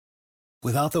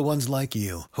Without the ones like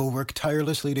you, who work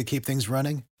tirelessly to keep things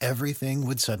running, everything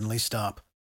would suddenly stop.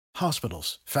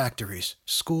 Hospitals, factories,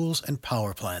 schools, and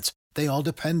power plants, they all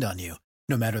depend on you.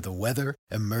 No matter the weather,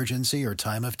 emergency, or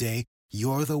time of day,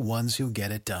 you're the ones who get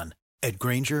it done. At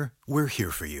Grainger, we're here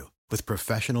for you with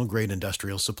professional-grade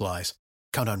industrial supplies.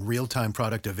 Count on real-time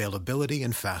product availability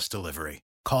and fast delivery.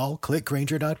 Call,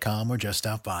 clickgrainger.com, or just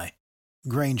stop by.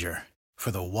 Grainger, for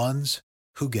the ones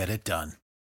who get it done.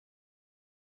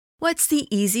 What's the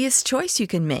easiest choice you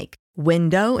can make?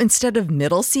 Window instead of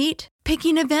middle seat?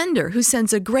 Picking a vendor who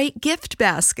sends a great gift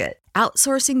basket?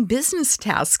 Outsourcing business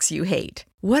tasks you hate?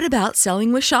 What about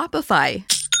selling with Shopify?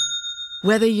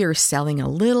 Whether you're selling a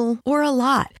little or a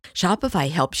lot,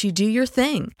 Shopify helps you do your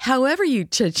thing, however you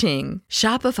cha-ching.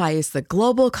 Shopify is the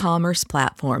global commerce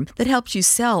platform that helps you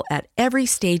sell at every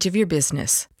stage of your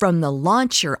business. From the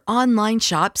launch your online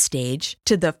shop stage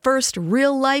to the first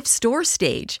real-life store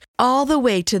stage, all the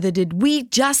way to the did we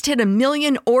just hit 1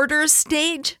 million orders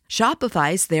stage.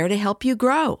 Shopify's there to help you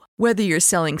grow. Whether you're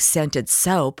selling scented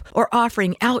soap or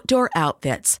offering outdoor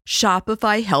outfits,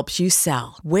 Shopify helps you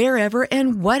sell. Wherever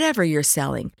and whatever you're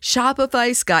selling,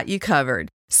 Shopify's got you covered.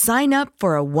 Sign up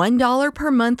for a $1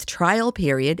 per month trial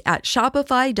period at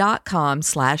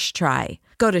shopify.com/try.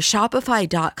 Go to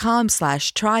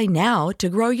shopify.com/try now to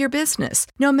grow your business,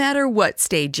 no matter what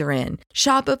stage you're in.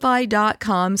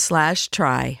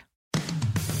 Shopify.com/try.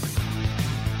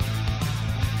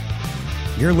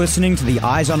 You're listening to the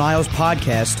Eyes on Isles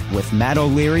podcast with Matt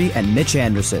O'Leary and Mitch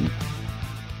Anderson.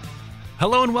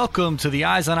 Hello and welcome to the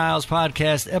Eyes on Isles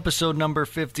podcast, episode number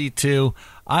 52.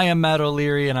 I am Matt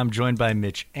O'Leary and I'm joined by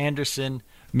Mitch Anderson.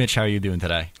 Mitch, how are you doing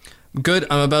today? Good.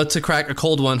 I'm about to crack a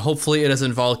cold one. Hopefully it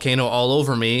doesn't volcano all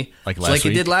over me. Like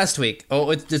it did last week.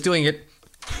 Oh, it's doing it.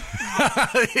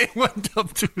 It went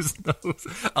up to his nose.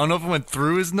 I don't know if it went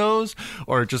through his nose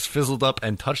or it just fizzled up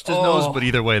and touched his nose, but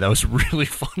either way, that was really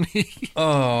funny.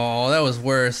 Oh, that was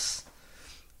worse.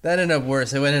 That ended up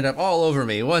worse. It ended up all over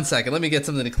me. 1 second. Let me get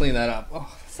something to clean that up.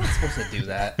 Oh, it's not supposed to do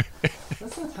that.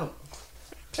 That's not how...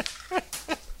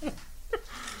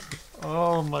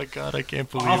 Oh my god, I can't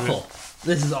believe awful. it.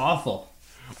 This is awful.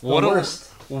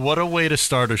 What a way to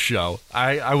start a show.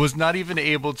 I was not even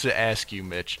able to ask you,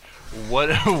 Mitch,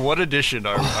 what edition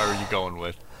are you going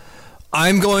with?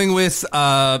 I'm going with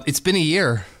it's been a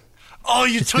year. Oh,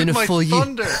 you took my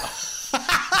thunder.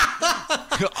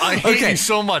 I hate you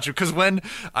so much because when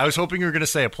I was hoping you were going to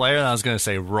say a player and I was going to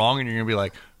say wrong and you're going to be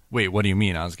like, wait, what do you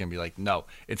mean? I was going to be like, no,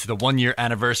 it's the 1 year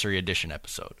anniversary edition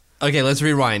episode. Okay, let's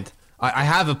rewind. I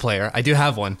have a player. I do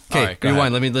have one. Okay, right,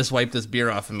 rewind. Let's wipe this beer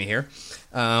off of me here.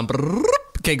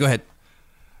 Okay, go ahead.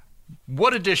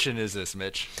 What edition is this,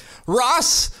 Mitch?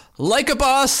 Ross, like a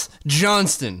boss,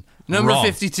 Johnston, number Wrong.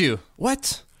 52.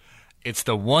 What? It's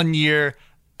the 1 year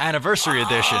anniversary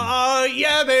edition. Oh,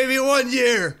 yeah, baby, 1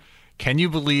 year. Can you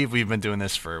believe we've been doing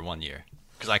this for 1 year?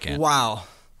 Because I can't. Wow.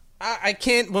 I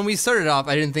can't. When we started off,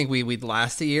 I didn't think we'd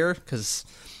last a year because,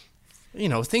 you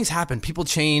know, things happen. People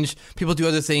change. People do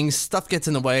other things. Stuff gets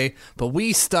in the way. But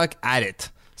we stuck at it.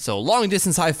 So long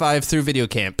distance high five through video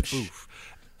camp. Oof.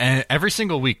 And every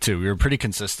single week, too. We were pretty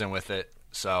consistent with it.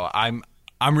 So I'm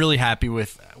really happy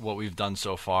with what we've done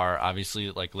so far. Obviously,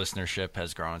 like, listenership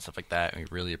has grown and stuff like that, and we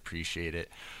really appreciate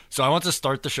it. So I want to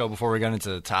start the show before we get into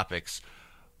the topics.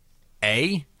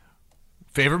 A,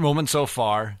 favorite moment so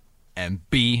far, and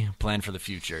B, plan for the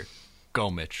future. Go,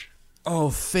 Mitch.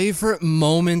 Oh, favorite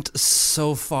moment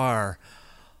so far.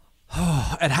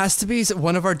 Oh, it has to be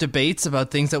one of our debates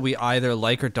about things that we either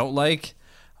like or don't like.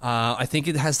 I think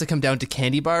it has to come down to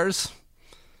candy bars.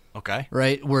 Okay.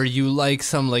 Right? Where you like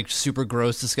some like super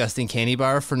gross, disgusting candy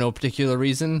bar for no particular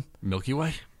reason. Milky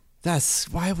Way?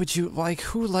 Why would you, like,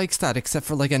 who likes that except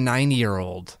for like a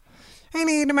 9-year-old? I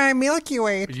need my Milky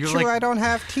Way. I don't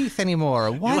have teeth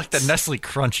anymore. What? You like the Nestle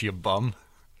Crunch, you bum.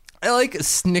 I like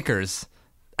Snickers.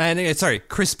 And, sorry,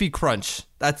 Crispy Crunch.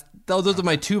 Those are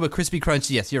my two, but Crispy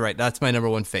Crunch, yes, you're right. That's my number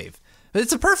one fave. But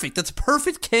that's a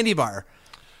perfect candy bar.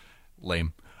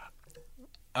 Lame.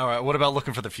 All right, what about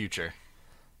looking for the future?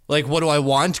 Like, what do I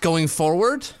want going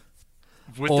forward?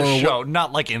 With the show,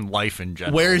 not like in life in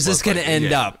general. Where is this going to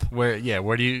end up? Where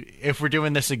do you, if we're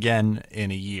doing this again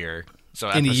in a year, so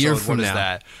in a year from what now. Is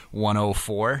that,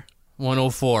 104?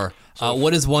 104.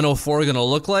 What is 104 going to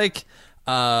look like?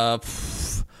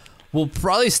 We'll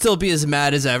probably still be as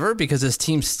mad as ever because this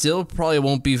team still probably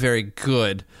won't be very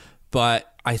good,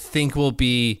 but I think we'll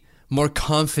be more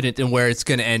confident in where it's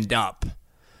going to end up.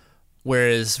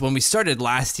 Whereas when we started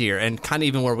last year and kind of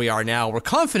even where we are now, we're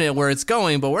confident where it's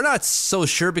going, but we're not so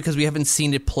sure because we haven't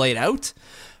seen it played out.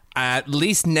 at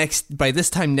least by this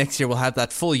time next year, we'll have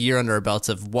that full year under our belts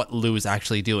of what Lou is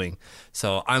actually doing.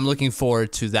 So I'm looking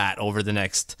forward to that over the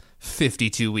next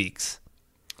 52 weeks.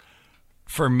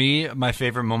 For me, my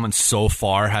favorite moment so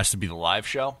far has to be the live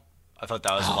show. I thought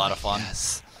that was a lot of fun.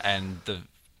 Yes. And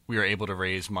we were able to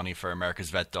raise money for America's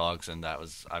Vet Dogs, and that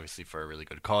was obviously for a really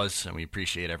good cause, and we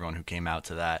appreciate everyone who came out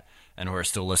to that and who are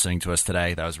still listening to us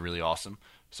today. That was really awesome.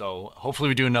 So hopefully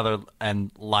we do another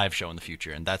live show in the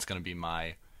future, and that's going to be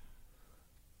my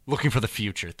looking for the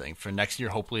future thing. For next year,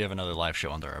 hopefully have another live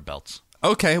show under our belts.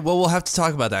 Okay, well, we'll have to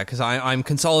talk about that because I'm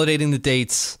consolidating the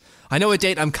dates. I know what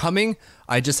date I'm coming.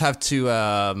 I just have to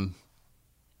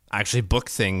actually book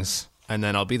things, and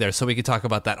then I'll be there. So we can talk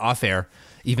about that off air,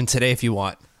 even today if you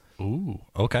want. Ooh,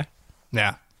 okay.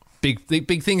 Yeah.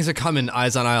 Big things are coming,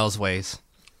 Eyes on Isles ways.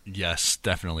 Yes,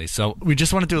 definitely. So we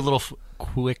just want to do a little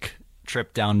quick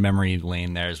trip down memory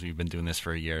lane there, as we've been doing this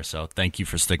for a year. So thank you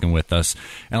for sticking with us.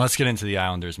 And let's get into the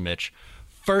Islanders, Mitch.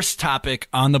 First topic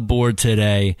on the board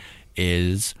today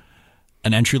is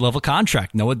an entry-level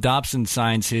contract. Noah Dobson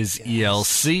signs his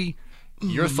ELC.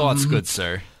 Your thoughts, good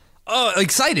sir? Oh,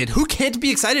 excited. Who can't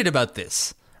be excited about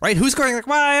this? Right? Who's going like,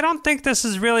 Well, I don't think this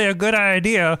is really a good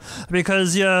idea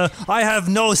because I have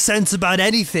no sense about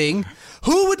anything.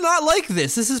 who would not like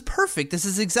this? This is perfect. This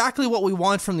is exactly what we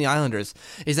want from the Islanders,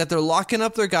 is that they're locking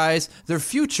up their guys, their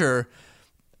future,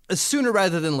 sooner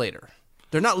rather than later.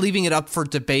 They're not leaving it up for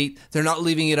debate. They're not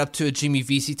leaving it up to a Jimmy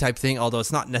Vesey type thing, although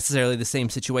it's not necessarily the same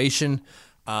situation.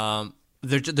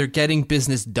 They're getting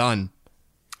business done.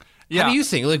 Yeah. How do you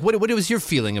think? Like, what was your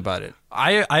feeling about it?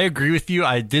 I agree with you.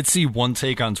 I did see one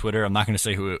take on Twitter. I'm not going to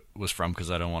say who it was from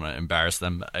because I don't want to embarrass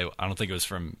them. I don't think it was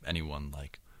from anyone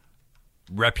like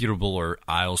reputable or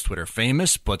Isles Twitter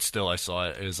famous, but still I saw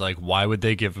it. It was like, why would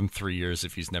they give him 3 years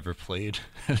if he's never played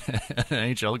an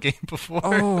NHL game before?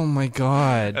 Oh my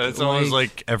God. It's almost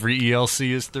like every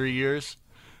ELC is 3 years.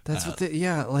 That's what they,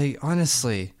 yeah, like,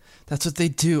 honestly, that's what they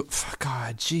do.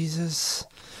 God, Jesus.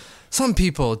 Some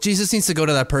people, Jesus needs to go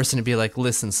to that person and be like,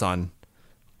 listen, son,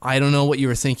 I don't know what you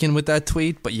were thinking with that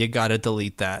tweet, but you got to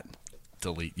delete that.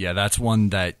 Delete. Yeah, that's one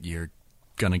that you're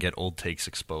going to get old takes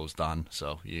exposed on,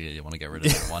 so you want to get rid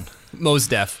of that one.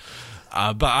 Most def.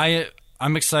 But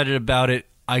I'm excited about it.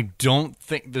 I don't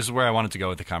think, this is where I wanted to go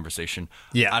with the conversation.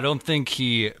 Yeah. I don't think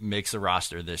he makes a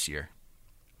roster this year.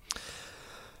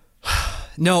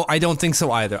 No, I don't think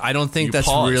so either. I don't think You that's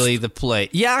paused. really the play.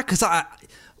 Yeah, because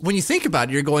when you think about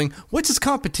it, you're going, what's his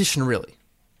competition really?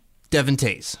 Devin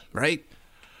Tays, right?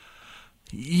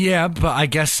 Yeah, but I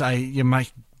guess you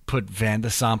might put Van de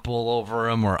Sample over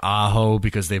him or Aho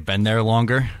because they've been there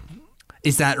longer.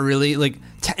 Is that really, like,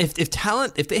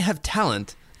 if they have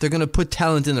talent, they're going to put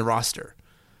talent in the roster.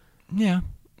 Yeah.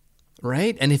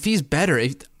 Right? And if he's better,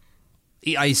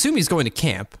 I assume he's going to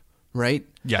camp, right?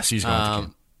 Yes, he's going to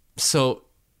camp. So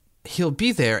he'll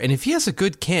be there, and if he has a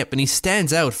good camp and he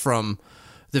stands out from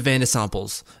the Van de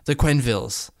Samples, the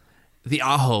Quenvilles, the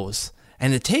Ahos,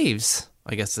 and the Taves,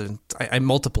 I guess I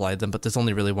multiplied them, but there's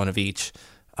only really one of each.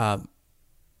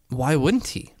 Why wouldn't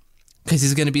he? Because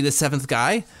he's going to be the seventh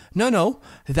guy? No.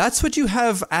 That's what you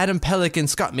have Adam Pelech and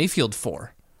Scott Mayfield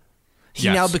for. He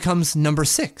Yes. now becomes number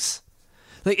 6.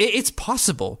 Like, it's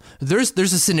possible. There's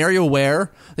a scenario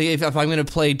where, like, if I'm going to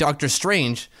play Doctor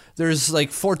Strange, there's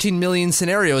like 14 million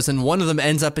scenarios, and one of them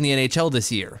ends up in the NHL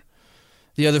this year.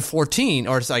 The other 14,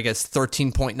 or I guess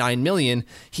 13.9 million,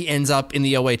 he ends up in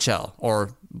the OHL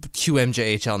or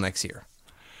QMJHL next year.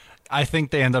 I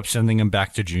think they end up sending him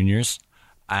back to juniors.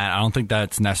 I don't think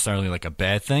that's necessarily like a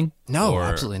bad thing. No, or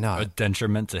absolutely not. a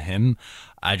detriment to him.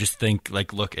 I just think,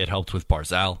 like, look, it helped with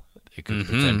Barzal. It could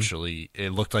potentially,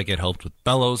 it looked like it helped with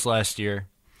Bellows last year,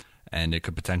 and it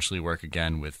could potentially work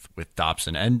again with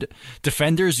Dobson. And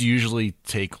defenders usually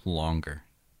take longer.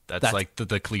 That's like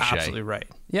the cliche. Absolutely right.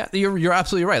 Yeah, you're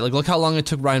absolutely right. Like, look how long it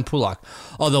took Ryan Pulak.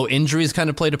 Although injuries kind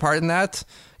of played a part in that.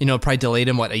 Probably delayed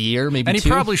him, a year, maybe And he 2?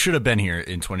 probably should have been here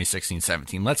in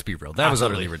 2016-17. Let's be real. That was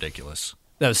Absolutely. utterly ridiculous.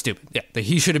 That was stupid. Yeah,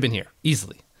 he should have been here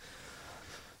easily.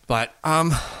 But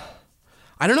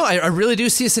I don't know. I really do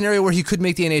see a scenario where he could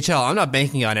make the NHL. I'm not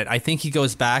banking on it. I think he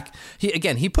goes back.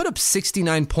 He put up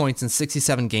 69 points in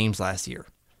 67 games last year.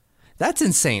 That's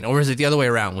insane. Or is it the other way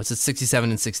around? Was it 67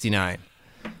 and 69?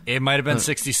 It might have been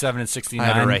 67 and 69.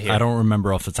 I have it right here. I don't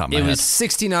remember off the top of my It head. was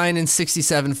 69 and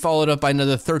 67, followed up by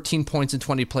another 13 points in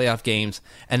 20 playoff games,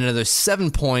 and another 7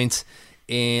 points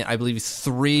in, I believe,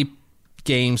 3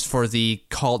 games for the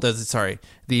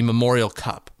Memorial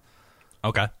Cup.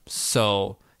 Okay.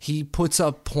 So he puts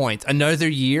up points. Another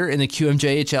year in the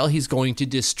QMJHL, he's going to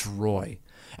destroy.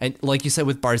 And like you said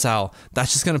with Barzal,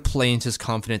 that's just going to play into his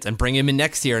confidence and bring him in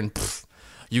next year, and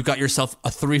you got yourself a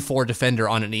 3-4 defender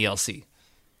on an ELC.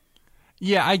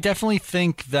 Yeah, I definitely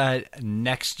think that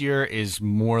next year is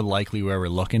more likely where we're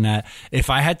looking at.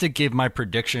 If I had to give my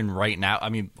prediction right now, I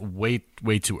mean, way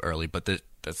too early, but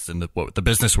that's the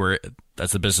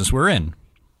business we're in.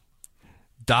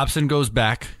 Dobson goes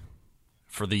back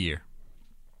for the year.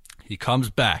 He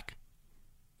comes back,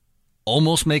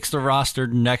 almost makes the roster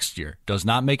next year, does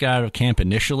not make it out of camp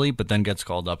initially, but then gets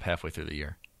called up halfway through the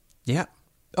year. Yeah.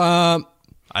 I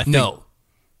think, No.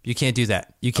 You can't do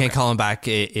that. You can't call him back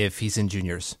if he's in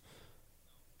juniors.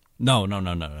 No.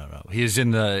 He's in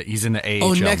the AHL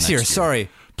Oh, next year. Sorry,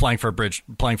 playing for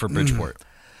Bridgeport.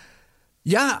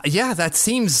 Yeah, that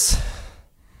seems.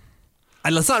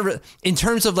 And let's not. In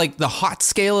terms of like the hot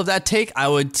scale of that take, I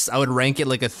would rank it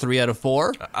like a 3 out of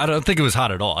 4. I don't think it was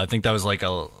hot at all. I think that was like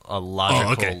a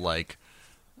logical like.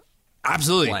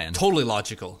 Absolutely, plan. Totally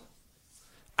logical.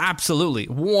 Absolutely,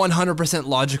 100%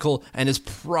 logical, and is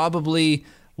probably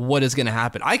what is going to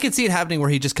happen. I could see it happening where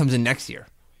he just comes in next year,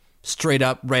 straight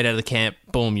up, right out of the camp.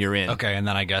 Boom, you're in. Okay, and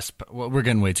then I guess we're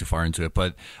getting way too far into it,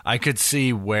 but I could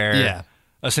see where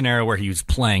a scenario where he was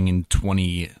playing in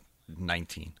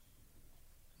 2019.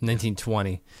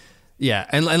 1920. Yeah,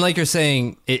 and like you're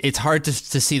saying, it's hard to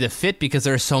see the fit because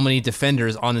there are so many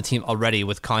defenders on the team already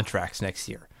with contracts next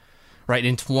year. Right,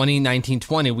 in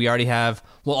 2019-20, we already have,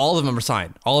 well, all of them are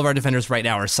signed. All of our defenders right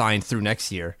now are signed through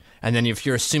next year. And then if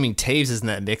you're assuming Taves is in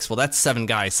that mix, well, that's 7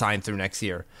 guys signed through next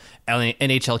year.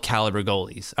 NHL caliber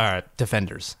goalies,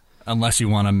 defenders. Unless you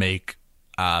want to make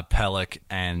Pelech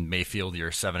and Mayfield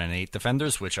your 7 and 8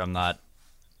 defenders, which I'm not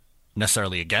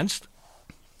necessarily against.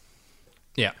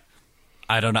 Yeah.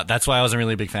 I don't know. That's why I wasn't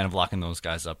really a big fan of locking those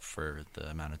guys up for the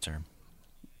amount of term.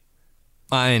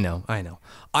 I know.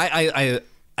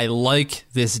 I like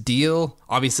this deal.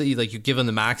 Obviously, like you give him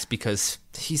the max because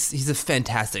he's a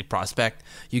fantastic prospect.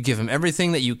 You give him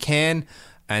everything that you can,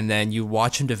 and then you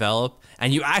watch him develop,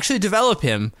 and you actually develop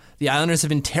him. The Islanders have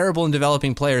been terrible in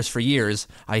developing players for years.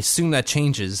 I assume that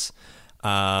changes,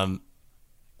 and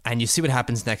you see what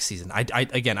happens next season. I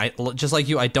just like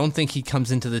you. I don't think he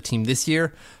comes into the team this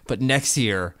year, but next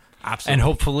year, absolutely. And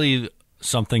hopefully,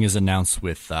 something is announced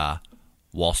with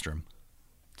Wahlstrom.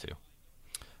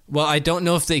 Well, I don't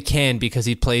know if they can because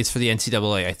he plays for the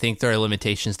NCAA. I think there are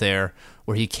limitations there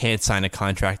where he can't sign a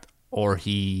contract or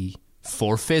he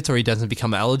forfeits or he doesn't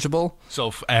become eligible.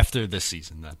 So after this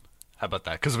season, then how about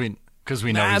that? Because we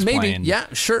know he's playing in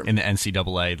the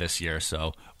NCAA this year.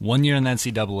 So 1 year in the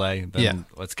NCAA, then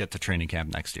let's get to training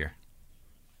camp next year.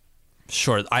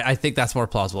 Sure, I think that's more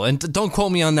plausible. And don't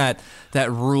quote me on that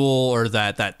rule or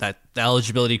that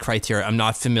eligibility criteria. I'm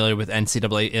not familiar with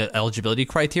NCAA eligibility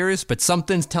criteria, but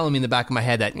something's telling me in the back of my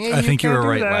head that I think you were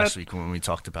right last week when we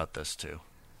talked about this too.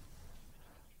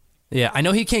 Yeah, I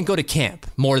know he can't go to camp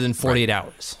more than 48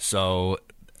 hours. So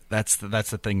that's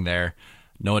the thing there.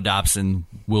 Noah Dobson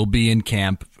will be in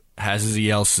camp, has his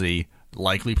ELC,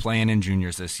 likely playing in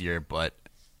juniors this year. But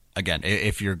again,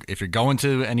 if you're going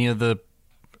to any of the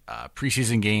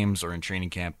preseason games or in training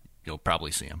camp, you'll probably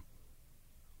see him.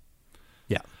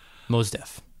 Yeah, most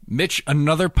def. Mitch,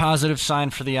 another positive sign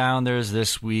for the Islanders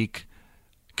this week.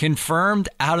 Confirmed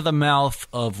out of the mouth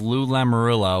of Lou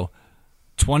Lamoriello,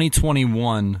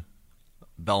 2021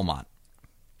 Belmont.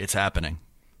 It's happening.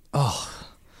 Oh,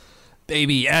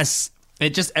 baby, yes.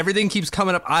 It just, everything keeps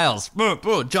coming up Isles. Boom,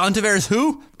 boom. John Tavares,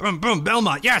 who? Boom, boom,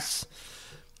 Belmont, yes.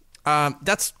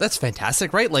 That's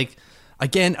fantastic, right? Like,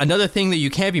 again, another thing that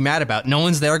you can't be mad about. No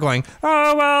one's there going,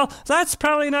 oh, well, that's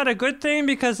probably not a good thing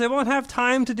because they won't have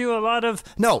time to do a lot of...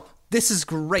 No, this is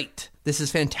great. This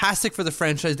is fantastic for the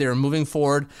franchise. They are moving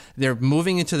forward. They're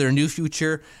moving into their new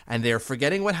future, and they're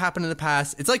forgetting what happened in the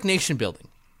past. It's like nation building,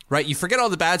 right? You forget all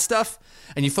the bad stuff,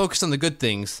 and you focus on the good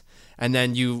things, and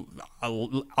then you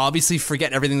obviously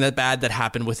forget everything that bad that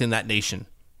happened within that nation.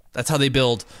 That's how they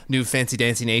build new fancy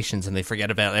dancy nations, and they forget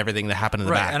about everything that happened in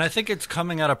the back. And I think it's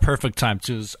coming at a perfect time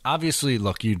too. Obviously,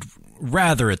 look, you'd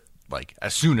rather it like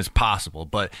as soon as possible,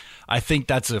 but I think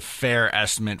that's a fair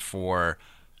estimate for,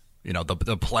 you know, the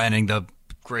planning, the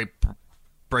great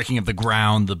breaking of the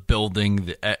ground, the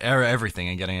building, everything,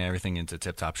 and getting everything into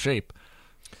tip-top shape.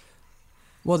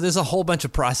 Well, there's a whole bunch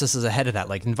of processes ahead of that.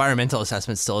 Like environmental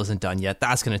assessment still isn't done yet.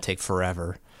 That's going to take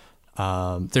forever.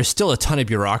 there's still a ton of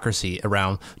bureaucracy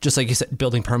around, just like you said,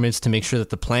 building permits to make sure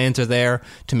that the plans are there,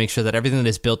 to make sure that everything that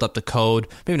is built up to code,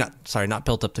 not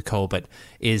built up to code, but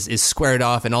is squared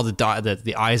off, and all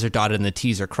the I's are dotted and the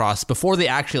T's are crossed before they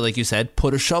actually, like you said,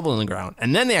 put a shovel in the ground.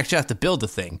 And then they actually have to build the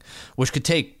thing, which could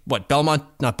take, but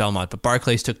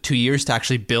Barclays took 2 years to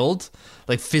actually build,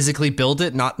 like physically build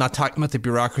it, not talking about the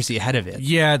bureaucracy ahead of it.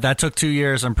 Yeah, that took 2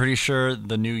 years. I'm pretty sure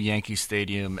the new Yankee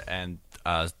Stadium and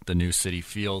the new Citi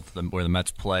Field, where the Mets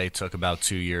play, took about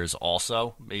 2 years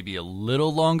also, maybe a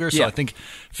little longer. So Yeah. I think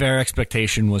fair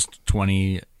expectation was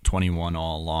 2021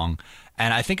 all along.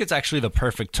 And I think it's actually the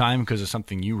perfect time because of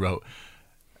something you wrote.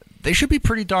 They should be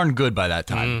pretty darn good by that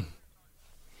time.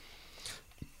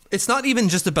 It's not even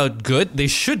just about good. They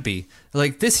should be.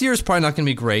 Like, this year is probably not going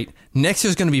to be great. Next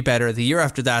year's going to be better. The year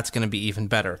after that's going to be even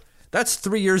better. That's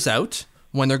 3 years out.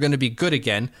 When they're going to be good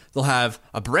again, they'll have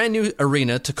a brand new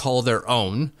arena to call their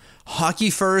own. Hockey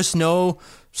first, no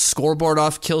scoreboard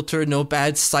off kilter, no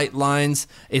bad sight lines.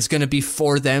 It's going to be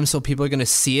for them, so people are going to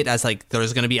see it as like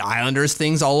there's going to be Islanders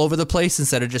things all over the place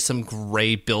instead of just some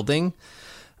gray building.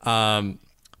 They're going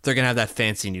to have that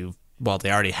fancy new, well,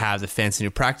 they already have the fancy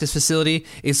new practice facility.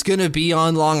 It's going to be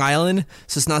on Long Island,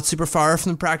 so it's not super far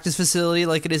from the practice facility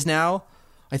like it is now.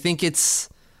 I think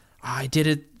I did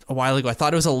it a while ago. I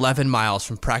thought it was 11 miles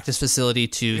from practice facility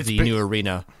to the new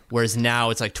arena, whereas now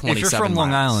it's like 27 If you're from miles.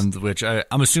 Long Island, which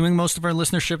I'm assuming most of our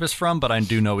listenership is from, but I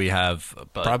do know we have.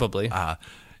 But, Probably.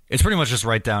 It's pretty much just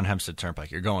right down Hempstead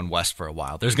Turnpike. You're going west for a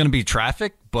while. There's going to be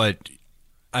traffic, but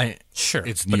Sure,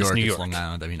 it's but New York, New it's York. Long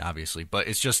Island. I mean, obviously, but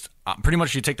it's just pretty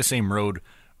much you take the same road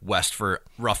west for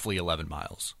roughly 11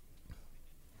 miles.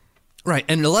 Right,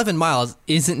 and 11 miles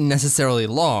isn't necessarily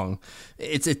long.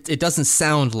 It doesn't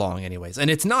sound long anyways, and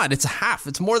it's not. It's half.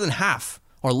 It's more than half,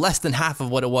 or less than half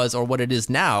of what it was or what it is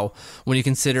now when you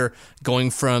consider going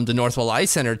from the Northwell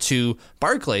Ice Center to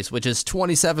Barclays, which is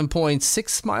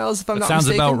 27.6 miles, if I'm not Sounds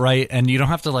mistaken. about right, and you don't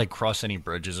have to like cross any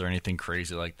bridges or anything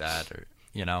crazy like that, or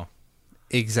you know.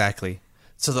 Exactly.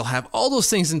 So they'll have all those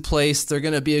things in place. They're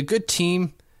going to be a good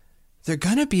team. They're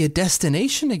going to be a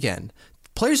destination again.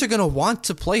 Players are going to want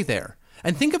to play there.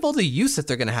 And think of all the youth that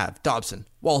they're going to have. Dobson,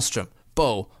 Wallstrom,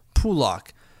 Bo,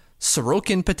 Pulak,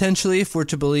 Sorokin potentially, if we're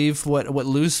to believe what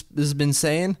Luce has been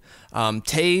saying.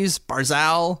 Taves,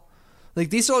 Barzal. Like,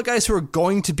 these are all guys who are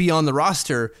going to be on the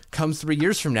roster come 3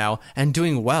 years from now and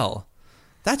doing well.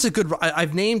 That's a good...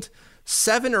 I've named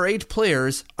 7 or 8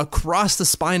 players across the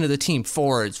spine of the team.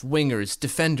 Forwards, wingers,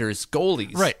 defenders,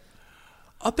 goalies. Right.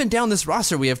 Up and down this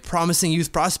roster, we have promising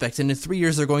youth prospects, and in 3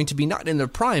 years, they're going to be not in their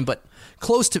prime, but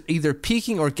close to either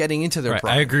peaking or getting into their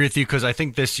prime. I agree with you because I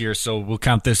think this year, so we'll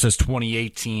count this as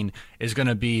 2018, is going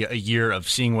to be a year of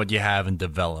seeing what you have in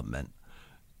development.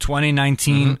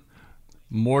 2019,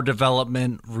 more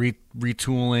development,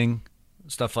 retooling,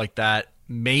 stuff like that.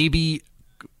 Maybe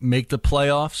make the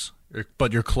playoffs,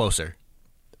 but you're closer.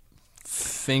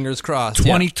 Fingers crossed.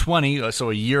 2020,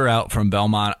 so a year out from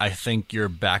Belmont, I think you're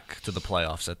back to the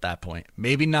playoffs at that point.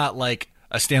 Maybe not like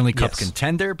a Stanley Cup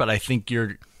contender, but I think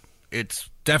it's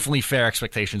definitely fair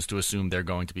expectations to assume they're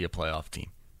going to be a playoff team.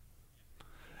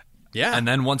 Yeah. And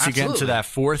then once you get into absolutely. that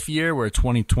fourth year where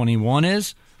 2021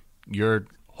 is, you're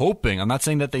hoping, I'm not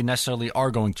saying that they necessarily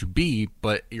are going to be,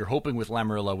 but you're hoping with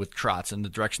Lamoriello, with Trotz, and the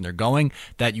direction they're going,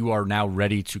 that you are now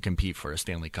ready to compete for a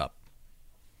Stanley Cup.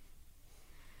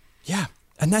 Yeah.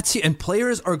 And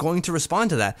players are going to respond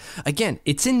to that. Again,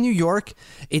 it's in New York.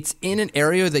 It's in an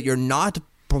area that you're not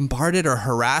bombarded or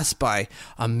harassed by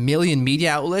a million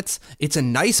media outlets. It's a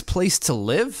nice place to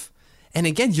live. And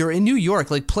again, you're in New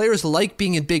York. Like, players like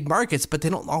being in big markets, but they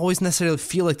don't always necessarily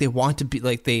feel like they want to be,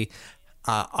 like they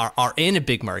are in a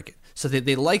big market. So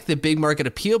they like the big market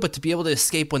appeal, but to be able to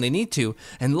escape when they need to.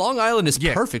 And Long Island is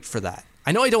perfect for that.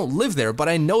 I know I don't live there, but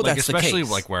I know that's the case. Especially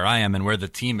like where I am and where the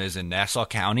team is in Nassau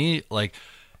County, like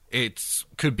it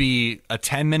could be a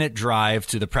 10-minute drive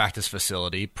to the practice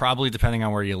facility, probably depending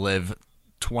on where you live,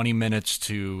 20 minutes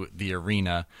to the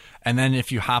arena. And then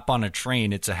if you hop on a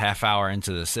train, it's a half hour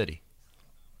into the city.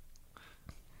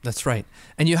 That's right.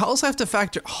 And you also have to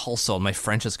factor... Also, my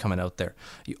French is coming out there.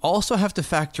 You also have to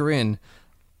factor in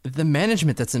the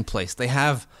management that's in place. They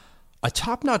have a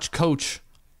top-notch coach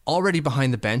already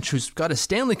behind the bench who's got a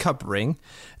Stanley Cup ring.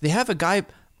 They have a guy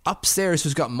upstairs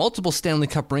who's got multiple Stanley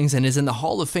Cup rings and is in the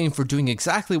Hall of Fame for doing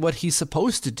exactly what he's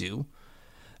supposed to do.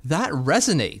 That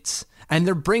resonates. And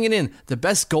they're bringing in the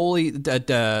best goalie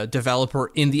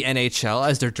developer in the NHL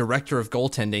as their director of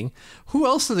goaltending. Who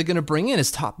else are they going to bring in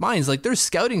as top minds? Like, their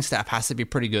scouting staff has to be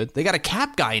pretty good. They got a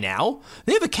cap guy now.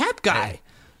 They have a cap guy.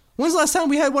 When's the last time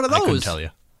we had one of those? I couldn't tell you.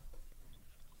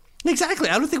 Exactly.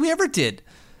 I don't think we ever did.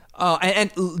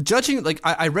 And judging, like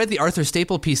I read the Arthur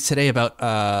Staple piece today about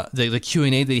the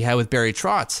Q&A that he had with Barry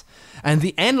Trotz, and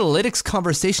the analytics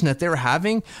conversation that they were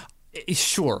having.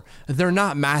 Sure, they're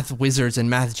not math wizards and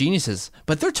math geniuses,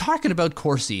 but they're talking about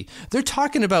Corsi. They're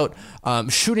talking about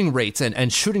shooting rates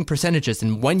and shooting percentages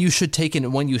and when you should take it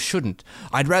and when you shouldn't.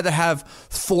 I'd rather have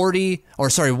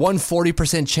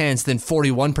 40% chance than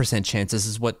 41% chance. This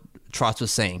is what Trotz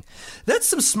was saying. That's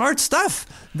some smart stuff.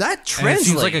 That translates. And it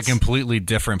seems like a completely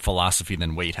different philosophy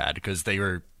than Wade had, because they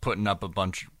were putting up a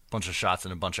bunch of shots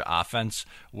and a bunch of offense,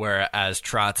 whereas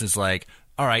Trotz is like,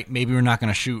 all right, maybe we're not going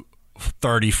to shoot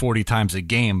 30, 40 times a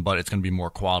game, but it's going to be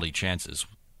more quality chances.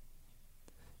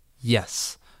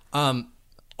 Yes.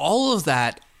 All of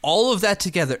that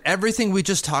together, everything we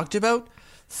just talked about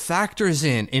factors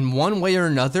in one way or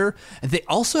another. They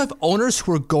also have owners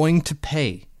who are going to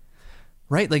pay,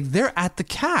 right? Like they're at the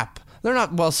cap. They're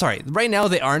not, well, sorry. Right now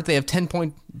they aren't. They have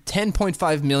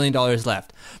 $10.5 million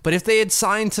left. But if they had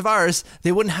signed Tavares,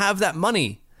 they wouldn't have that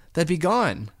money. That'd be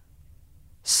gone.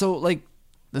 So like,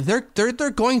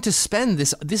 They're going to spend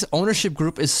this. This ownership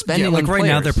group is spending. Yeah, like on right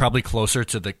players. now they're probably closer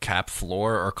to the cap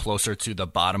floor or closer to the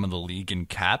bottom of the league in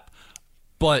cap.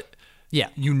 But yeah,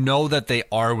 you know that they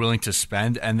are willing to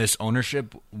spend, and this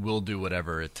ownership will do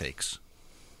whatever it takes.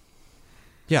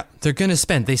 Yeah, they're going to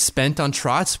spend. They spent on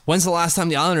Trotz. When's the last time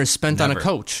the Islanders spent on a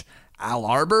coach? Al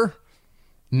Arbor?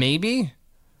 Maybe.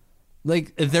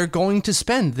 Like they're going to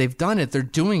spend. They've done it. They're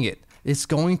doing it. It's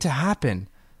going to happen.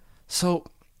 So.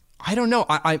 I don't know.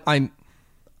 I'm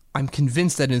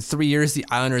convinced that in 3 years the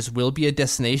Islanders will be a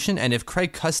destination, and if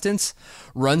Craig Custance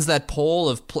runs that poll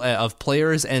of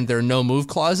players and their no move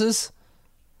clauses,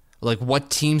 like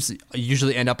what teams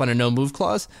usually end up on a no move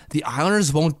clause, the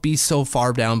Islanders won't be so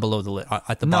far down below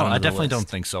at the bottom. No, I of the definitely list. don't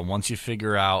think so. Once you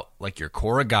figure out like your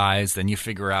core of guys, then you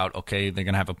figure out okay, they're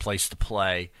gonna have a place to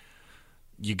play.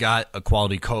 You got a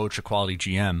quality coach, a quality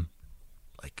GM,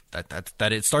 like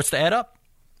that it starts to add up.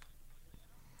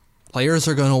 Players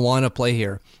are going to want to play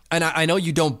here. And I know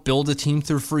you don't build a team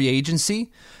through free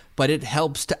agency, but it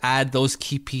helps to add those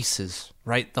key pieces,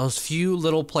 right? Those few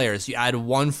little players. You add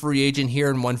one free agent here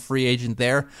and one free agent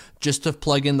there just to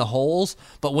plug in the holes.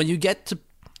 But when you get to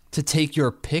take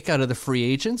your pick out of the free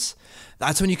agents,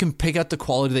 that's when you can pick out the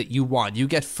quality that you want. You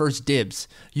get first dibs.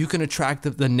 You can attract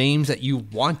the names that you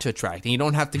want to attract. And you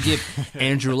don't have to give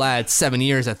Andrew Ladd 7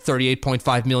 years at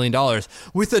 $38.5 million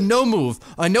with a no move,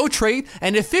 a no trade,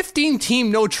 and a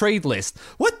 15-team no trade list.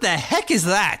 What the heck is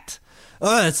that?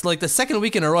 It's like the second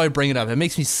week in a row I bring it up. It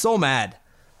makes me so mad.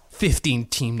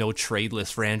 15-team no trade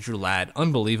list for Andrew Ladd.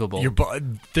 Unbelievable.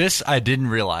 This I didn't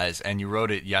realize, and you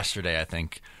wrote it yesterday, I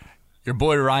think. Your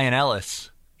boy Ryan Ellis.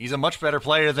 He's a much better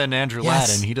player than Andrew Ladd,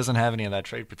 and he doesn't have any of that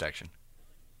trade protection.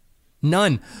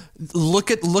 None. Look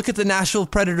at the Nashville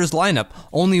Predators lineup.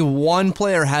 Only one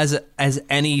player has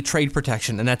any trade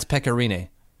protection, and that's Pekka Rinne.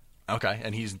 Okay,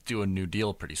 and he's due a new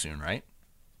deal pretty soon, right?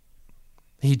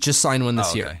 He just signed one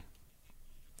this year.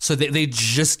 So they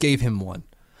just gave him one.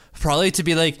 Probably to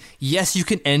be like, yes, you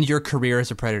can end your career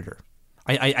as a Predator.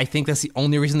 I think that's the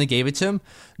only reason they gave it to him.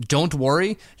 Don't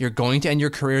worry, you're going to end your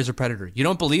career as a Predator. You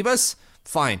don't believe us?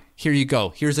 Fine, here you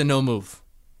go. Here's a no move.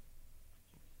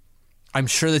 I'm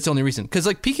sure that's the only reason. Because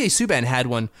like PK Subban had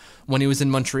one when he was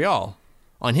in Montreal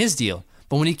on his deal.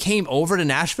 But when he came over to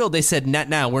Nashville, they said,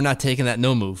 now we're not taking that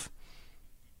no move.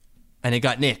 And it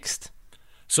got nixed.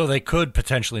 So they could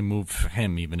potentially move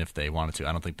him even if they wanted to.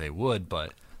 I don't think they would,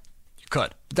 but you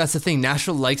could. That's the thing.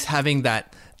 Nashville likes having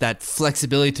that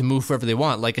flexibility to move wherever they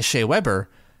want, like a Shea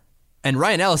Weber. And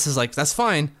Ryan Ellis is like, that's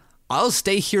fine. I'll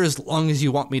stay here as long as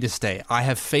you want me to stay. I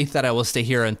have faith that I will stay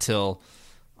here until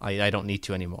I don't need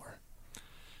to anymore.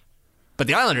 But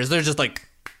the Islanders, they're just like,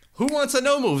 who wants a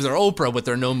no move? They're Oprah with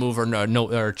their no move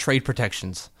or trade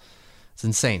protections. It's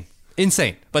insane.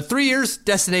 Insane. But 3 years,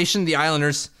 destination, the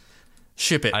Islanders,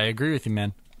 ship it. I agree with you,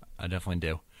 man. I definitely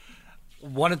do.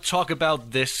 Want to talk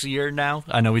about this year now?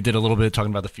 I know we did a little bit of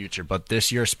talking about the future, but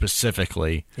this year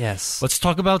specifically. Yes. Let's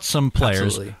talk about some players.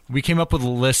 Absolutely. We came up with a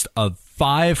list of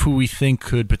 5 who we think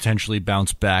could potentially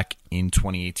bounce back in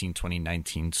 2018,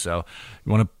 2019. So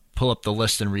you want to pull up the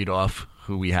list and read off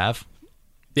who we have?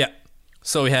 Yeah.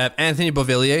 So we have Anthony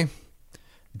Beauvillier,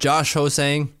 Josh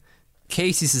Hosang,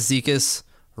 Casey Cizikas,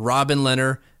 Robin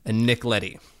Lehner, and Nick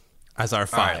Leddy as our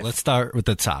 5. All right, let's start with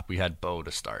the top. We had Bo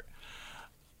to start.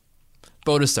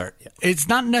 Bo to start. Yeah. It's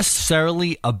not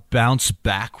necessarily a bounce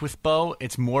back with Bo.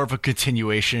 It's more of a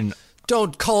continuation.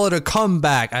 Don't call it a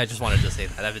comeback. I just wanted to say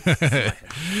that.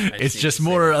 It's just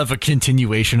more of a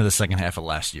continuation of the second half of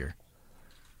last year.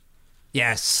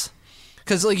 Yes.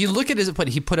 Because like you look at his,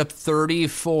 he put up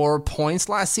 34 points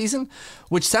last season,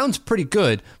 which sounds pretty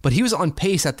good, but he was on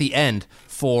pace at the end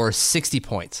for 60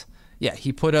 points. Yeah,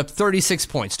 he put up 36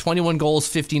 points, 21 goals,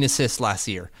 15 assists last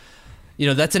year. You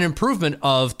know, that's an improvement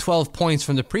of 12 points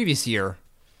from the previous year,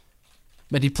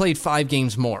 but he played 5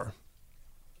 games more.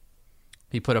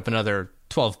 He put up another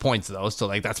 12 points, though, so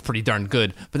like that's pretty darn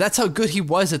good. But that's how good he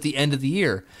was at the end of the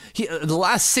year. The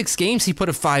last 6 games, he put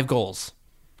up 5 goals.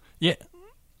 Yeah.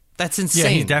 That's insane. Yeah,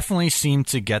 he definitely seemed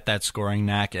to get that scoring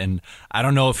knack, and I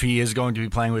don't know if he is going to be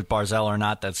playing with Barzal or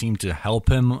not. That seemed to help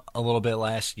him a little bit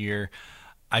last year.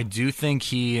 I do think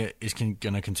he is going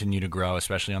to continue to grow,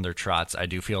 especially under Trotz. I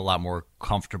do feel a lot more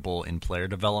comfortable in player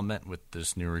development with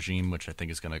this new regime, which I think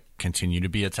is going to continue to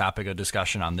be a topic of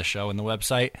discussion on the show and the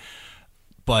website.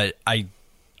 But I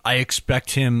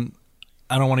expect him,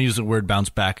 I don't want to use the word bounce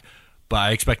back, but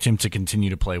I expect him to continue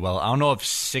to play well. I don't know if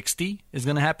 60 is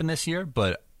going to happen this year,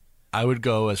 but I would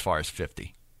go as far as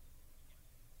 50.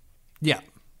 Yeah,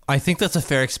 I think that's a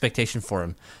fair expectation for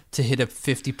him to hit up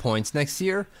 50 points next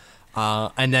year.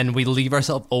 And then we leave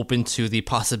ourselves open to the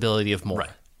possibility of more. Right.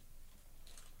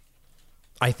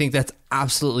 I think that's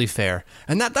absolutely fair.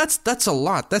 And that's a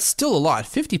lot. That's still a lot.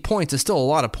 50 points is still a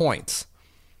lot of points.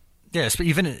 Yes, but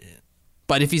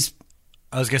But if he's...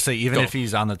 I was going to say, if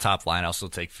he's on the top line, I'll still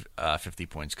take 50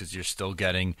 points because you're still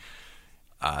getting,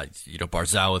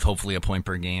 Barzal with hopefully a point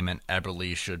per game, and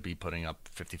Eberle should be putting up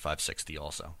 55, 60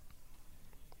 also.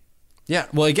 Yeah,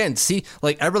 well, again, see,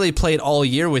 like Eberle played all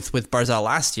year with Barzal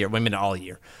last year. Well, I mean, all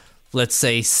year. Let's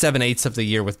say 7/8 of the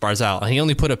year with Barzal, and he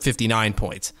only put up 59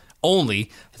 points.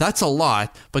 That's a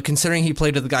lot, but considering he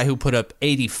played with a guy who put up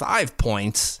 85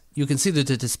 points, you can see the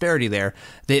disparity there.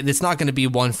 It's not going to be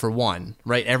 1 for 1,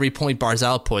 right? Every point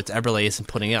Barzal puts, Eberle isn't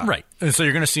putting up. Right. And so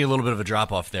you're going to see a little bit of a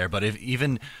drop-off there, but if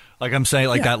even, like I'm saying,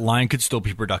 that line could still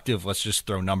be productive. Let's just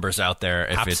throw numbers out there.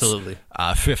 If Absolutely.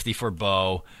 It's 50 for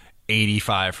Bo,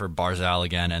 85 for Barzal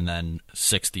again, and then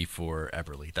 60 for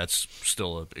Eberle. That's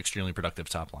still an extremely productive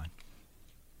top line.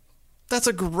 That's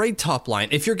a great top line.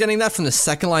 If you're getting that from the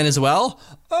second line as well,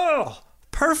 oh,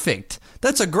 perfect.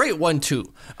 That's a great 1-2.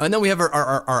 And then we have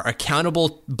our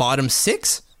accountable bottom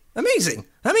 6. Amazing.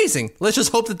 Let's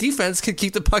just hope the defense can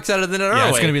keep the pucks out of the net. Yeah,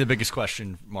 it's going to be the biggest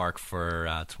question mark for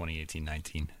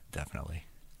 2018-19, definitely.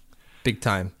 Big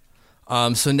time.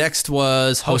 So next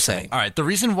was Jose. All right. The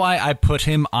reason why I put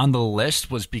him on the list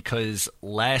was because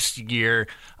last year,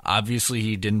 obviously,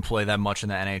 he didn't play that much in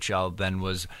the NHL, then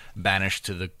was banished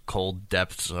to the cold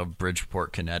depths of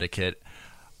Bridgeport, Connecticut.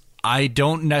 I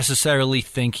don't necessarily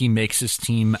think he makes his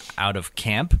team out of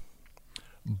camp,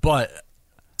 but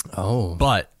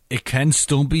it can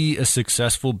still be a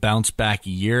successful bounce back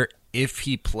year if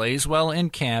he plays well in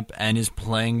camp and is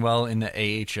playing well in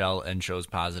the AHL and shows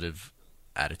positive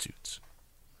attitudes.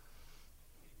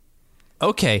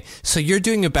 Okay, so you're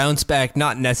doing a bounce back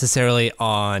not necessarily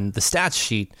on the stats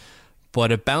sheet,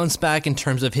 but a bounce back in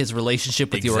terms of his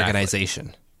relationship with the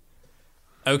organization.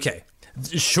 Okay,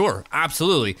 sure,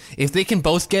 absolutely. If they can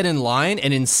both get in line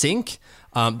and in sync,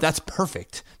 that's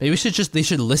perfect. Maybe they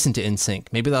should listen to NSYNC.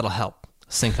 Maybe that'll help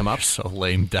sync them up. You're so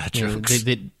lame, dad jokes.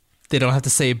 They don't have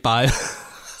to say bye.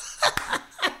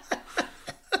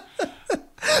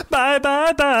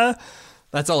 Bye.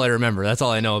 That's all I remember. That's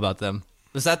all I know about them.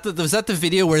 Was that the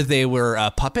video where they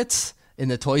were puppets in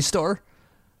the toy store?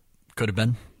 Could have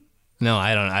been. No,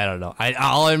 I don't know.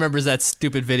 All I remember is that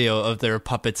stupid video of their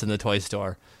puppets in the toy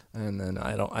store, and then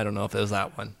I don't know if it was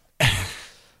that one.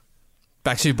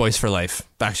 Backstreet Boys for life.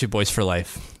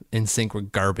 NSYNC were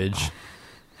garbage.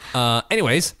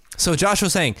 Anyways, so Josh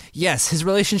was saying, yes, his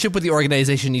relationship with the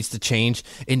organization needs to change.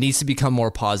 It needs to become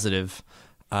more positive.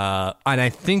 And I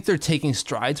think they're taking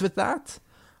strides with that.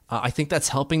 I think that's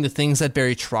helping. The things that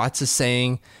Barry Trotz is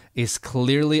saying is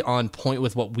clearly on point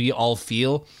with what we all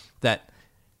feel, that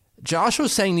Josh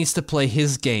was saying needs to play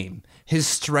his game. His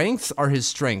strengths are his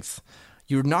strength.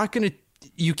 You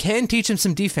can teach him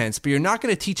some defense, but you're not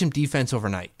going to teach him defense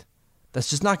overnight. That's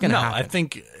just not going to happen. I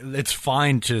think it's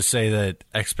fine to say that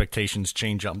expectations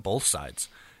change on both sides.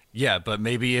 Yeah, but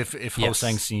maybe if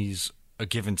Ho-Sang sees a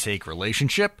give and take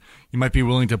relationship, you might be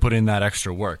willing to put in that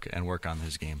extra work and work on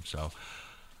his game. So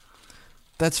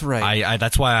that's right.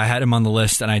 That's why I had him on the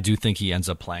list, and I do think he ends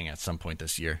up playing at some point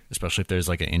this year, especially if there's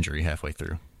like an injury halfway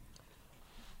through.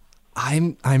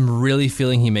 I'm really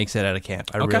feeling he makes it out of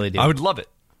camp. I really do. I would love it.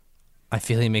 I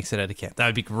feel he makes it out of camp. That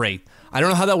would be great. I don't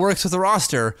know how that works with the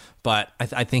roster, but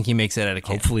I think he makes it out of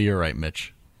camp. Hopefully you're right,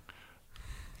 Mitch.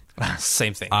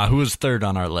 Same thing. Who was third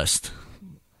on our list?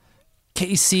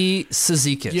 Casey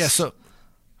Cizikas. Yeah, so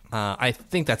I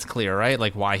think that's clear, right?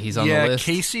 Like why he's on the list.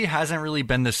 Yeah, Casey hasn't really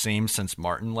been the same since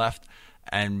Martin left.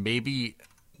 And maybe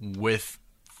with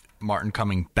Martin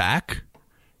coming back,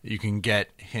 you can get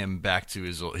him back to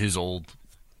his old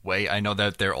way. I know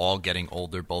that they're all getting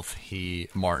older, both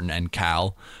Martin and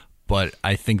Cal, but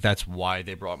I think that's why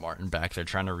they brought Martin back. They're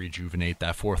trying to rejuvenate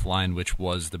that fourth line, which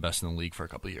was the best in the league for a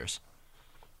couple of years.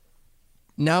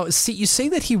 Now, see, you say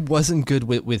that he wasn't good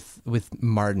with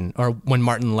Martin, or when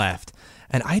Martin left,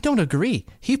 and I don't agree.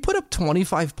 He put up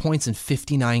 25 points in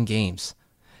 59 games.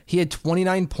 He had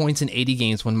 29 points in 80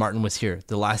 games when Martin was here,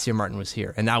 the last year Martin was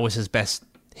here, and that was his best,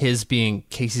 his being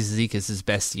Casey Cizikas'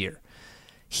 best year.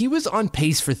 He was on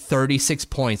pace for 36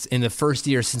 points in the first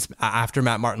year since after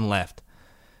Matt Martin left.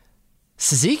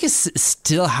 Cizikas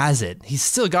still has it. He's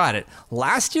still got it.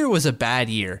 Last year was a bad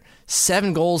year.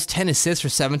 7 goals, 10 assists for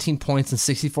 17 points in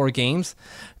 64 games.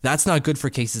 That's not good for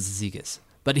Casey Cizikas.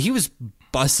 But he was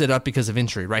busted up because of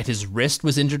injury, right? His wrist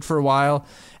was injured for a while,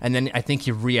 and then I think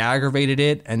he re-aggravated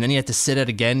it, and then he had to sit it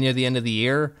again near the end of the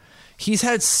year. He's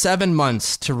had 7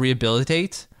 months to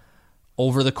rehabilitate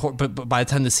over the course, but by the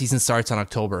time the season starts on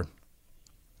October,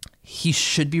 he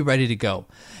should be ready to go.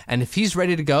 And if he's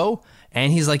ready to go,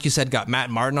 and he's, like you said, got Matt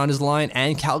Martin on his line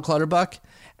and Cal Clutterbuck,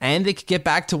 and they could get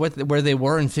back to where they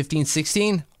were in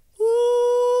 15-16,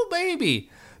 ooh, baby.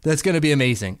 That's going to be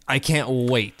amazing. I can't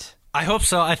wait. I hope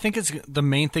so. I think it's the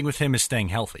main thing with him is staying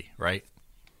healthy, right?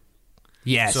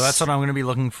 Yes. So that's what I'm going to be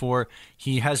looking for.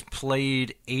 He has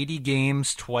played 80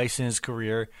 games twice in his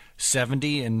career,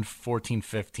 70 in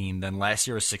 14-15. Then last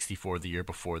year was 64, the year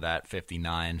before that,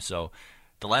 59. So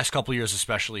the last couple of years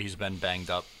especially, he's been banged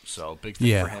up. So big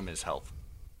thing for him is health.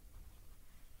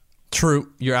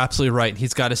 True. You're absolutely right.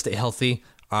 He's got to stay healthy.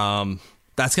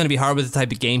 That's going to be hard with the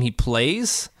type of game he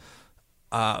plays.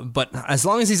 But as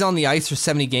long as he's on the ice for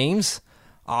 70 games,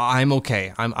 I'm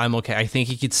okay. I'm okay. I think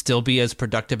he could still be as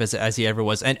productive as he ever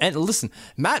was. And listen,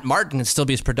 Matt Martin can still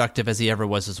be as productive as he ever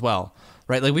was as well,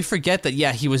 right? Like, we forget that,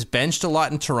 he was benched a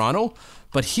lot in Toronto,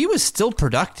 but he was still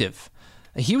productive.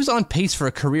 He was on pace for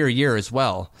a career year as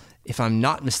well, if I'm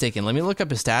not mistaken. Let me look up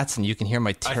his stats, and you can hear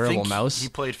my terrible mouse. He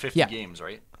played 50 games,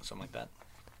 right? Something like that.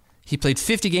 He played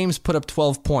 50 games, put up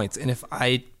 12 points. And if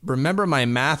I remember my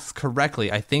math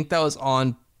correctly, I think that was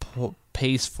on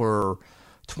pace for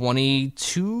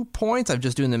 22 points. I'm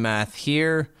just doing the math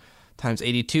here. Times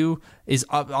 82 is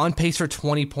up on pace for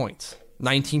 20 points.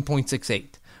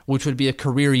 19.68, which would be a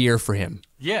career year for him.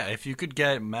 Yeah, if you could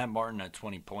get Matt Martin at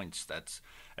 20 points, that's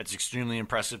extremely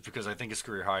impressive, because I think his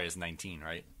career high is 19,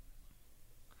 right?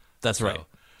 That's right.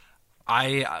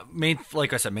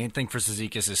 Like I said, main thing for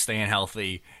Cizikas is staying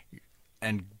healthy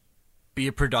and be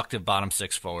a productive bottom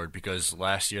six forward, because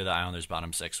last year the Islanders'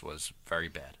 bottom six was very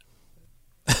bad.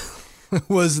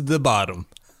 Was the bottom.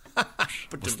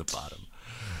 Was the bottom.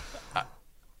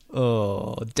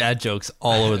 Oh, dad jokes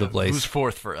all over the place. Who's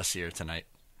fourth for us here tonight?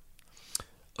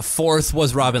 Fourth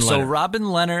was Robin Lehner. So Robin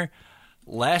Lehner,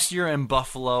 last year in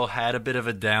Buffalo, had a bit of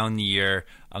a down year.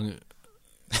 I'm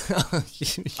going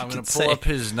to pull up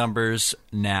his numbers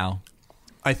now.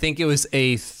 I think it was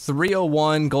a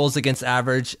 301 goals against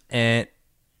average, and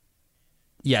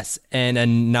a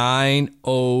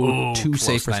 902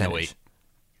 save percentage.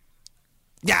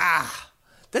 Yeah,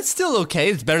 that's still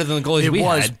okay. It's better than the goalies we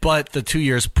had. But the 2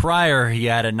 years prior, he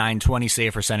had a 920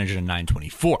 save percentage and a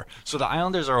 924. So the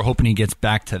Islanders are hoping he gets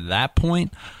back to that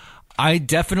point. I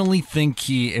definitely think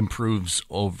he improves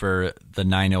over the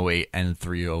 908 and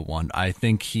 301. I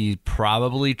think he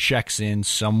probably checks in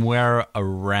somewhere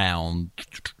around,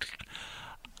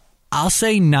 I'll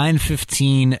say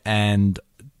 915 and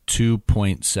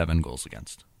 2.7 goals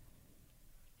against.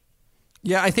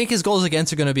 Yeah, I think his goals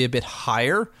against are going to be a bit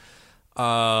higher.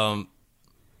 But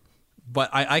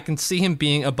I can see him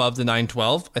being above the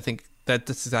 912. I think that's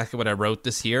exactly what I wrote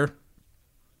this year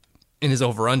in his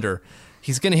over-under.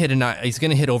 He's going to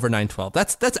hit over 912.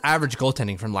 That's average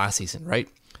goaltending from last season, right?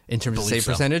 In terms of save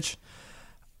percentage.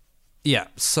 Yeah,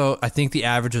 so I think the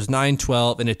average was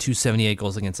 912 and a 278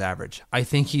 goals against average. I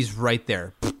think he's right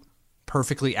there,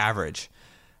 perfectly average.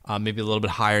 Maybe a little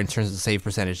bit higher in terms of the save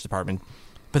percentage department.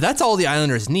 But that's all the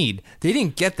Islanders need. They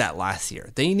didn't get that last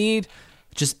year. They need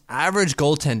just average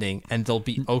goaltending, and they'll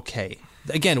be okay.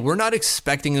 Again, we're not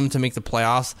expecting them to make the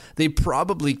playoffs. They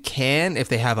probably can if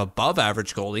they have above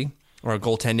average goalie or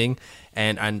goaltending,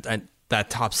 and that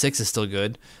top six is still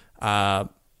good. But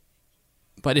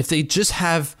if they just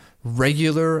have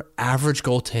regular average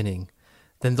goaltending,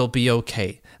 then they'll be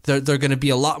okay. They're going to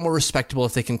be a lot more respectable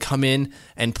if they can come in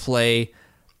and play.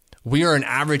 We are an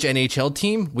average NHL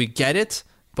team. We get it,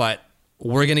 but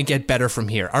we're going to get better from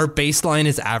here. Our baseline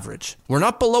is average. We're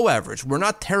not below average. We're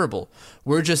not terrible.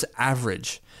 We're just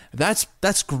average.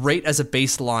 That's great as a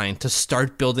baseline to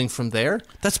start building from there.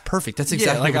 That's perfect. That's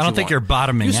exactly what I don't think you're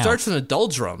bottoming out. You start from the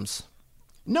doldrums.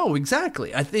 No,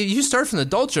 exactly. I think you start from the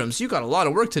doldrums, you got a lot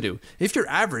of work to do. If you're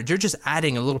average, you're just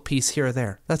adding a little piece here or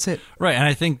there. That's it. Right, and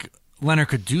I think Leonard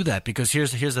could do that because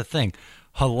here's the thing.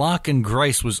 Halak and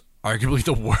Grice was arguably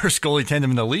the worst goalie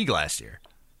tandem in the league last year.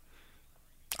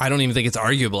 I don't even think it's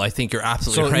arguable. I think you're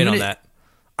absolutely right on that.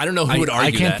 I don't know who would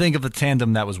argue that. I can't think of a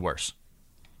tandem that was worse.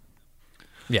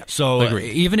 Yeah. So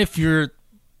even if you're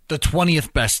the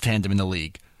 20th best tandem in the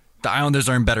league, the Islanders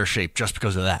are in better shape just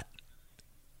because of that.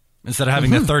 Instead of having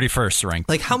the 31st ranked.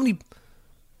 Like how many?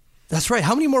 That's right.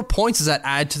 How many more points does that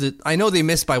add to the? I know they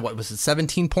missed by what was it,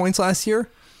 17 points last year.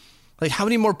 Like how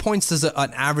many more points does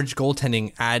an average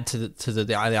goaltending add to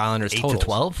the Islanders' 8 total? to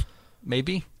 12,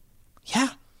 maybe. Yeah,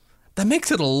 that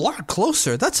makes it a lot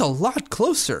closer. That's a lot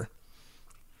closer.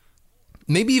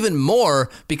 Maybe even more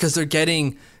because they're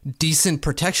getting decent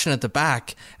protection at the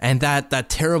back and that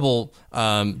terrible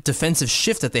defensive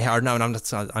shift that they have. No,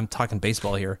 I'm talking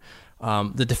baseball here.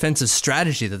 The defensive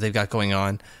strategy that they've got going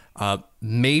on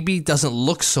maybe doesn't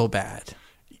look so bad.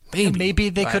 Maybe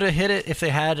they could have hit it if they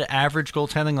had average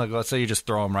goaltending. Like, let's say you just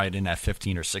throw them right in at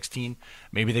 15 or 16.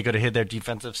 Maybe they could have hit their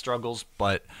defensive struggles.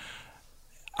 But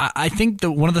I think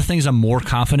that one of the things I'm more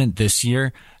confident this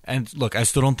year, and look, I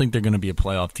still don't think they're going to be a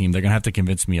playoff team. They're going to have to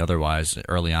convince me otherwise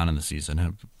early on in the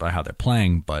season by how they're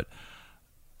playing. But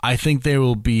I think they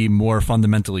will be more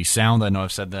fundamentally sound. I know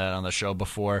I've said that on the show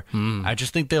before. I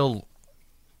just think they'll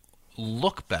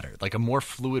look better, like a more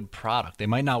fluid product. They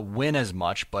might not win as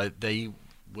much, but they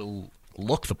will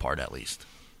look the part at least.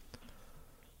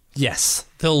 Yes,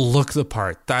 they'll look the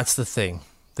part. That's the thing.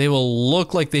 They will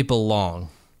look like they belong.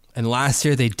 And last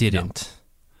year they didn't.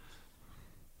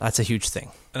 No. That's a huge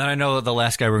thing. And I know the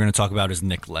last guy we're going to talk about is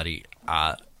Nick Leddy.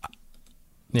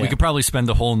 We could probably spend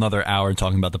a whole another hour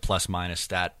talking about the plus-minus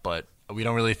stat, but we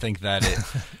don't really think that it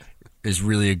is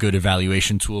really a good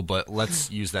evaluation tool. But let's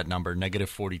use that number, negative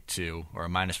 42 or a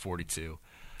minus 42.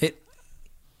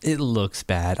 It looks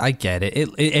bad. I get it.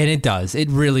 And it does.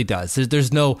 It really does.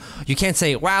 There's no. You can't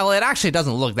say, well, it actually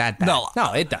doesn't look that bad.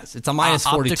 No, it does. It's a minus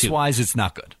 42. Optics-wise, it's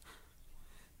not good.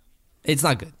 It's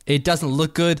not good. It doesn't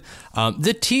look good.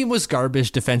 The team was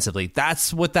garbage defensively.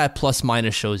 That's what that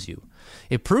plus-minus shows you.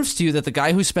 It proves to you that the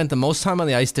guy who spent the most time on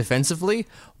the ice defensively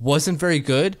wasn't very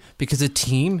good because the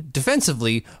team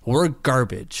defensively were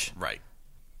garbage. Right.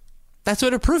 That's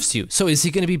what it proves to you. So is he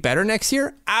going to be better next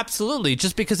year? Absolutely.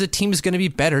 Just because the team is going to be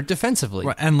better defensively.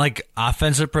 Right. And like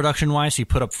offensive production-wise, he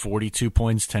put up 42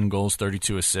 points, 10 goals,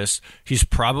 32 assists. He's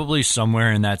probably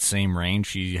somewhere in that same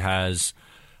range. He has,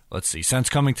 let's see, since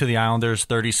coming to the Islanders,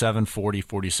 37, 40,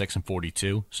 46, and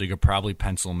 42. So you could probably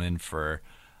pencil him in for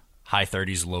high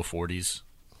 30s, low 40s.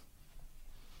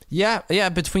 Yeah,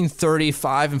 between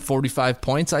 35 and 45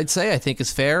 points, I'd say, I think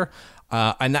is fair.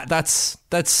 And that's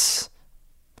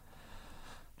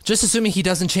just assuming he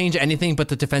doesn't change anything but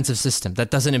the defensive system.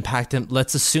 That doesn't impact him.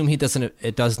 Let's assume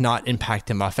it does not impact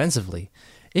him offensively.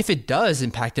 If it does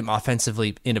impact him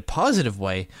offensively in a positive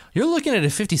way, you're looking at a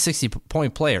 50, 60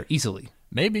 point player easily.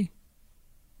 Maybe.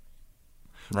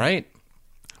 Right?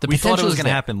 We thought it was going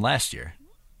to happen last year.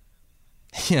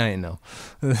 Yeah, I know.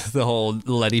 The whole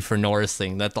Leddy for Norris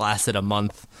thing that lasted a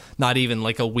month, not even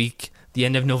like a week. The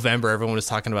end of November, everyone was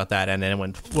talking about that, and then it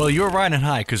went... Well, you were riding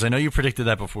high, because I know you predicted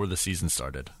that before the season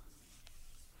started.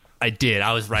 I did.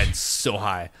 I was riding so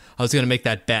high. I was going to make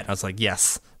that bet. I was like,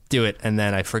 yes, do it. And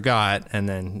then I forgot, and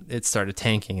then it started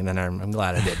tanking, and then I'm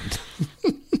glad I didn't.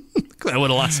 I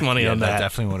would have lost money on that. That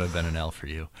definitely would have been an L for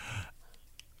you.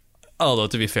 Although,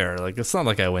 to be fair, like it's not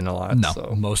like I win a lot.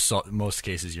 No, so. most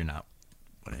cases you're not.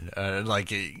 Like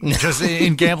just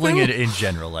in gambling in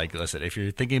general, like listen, if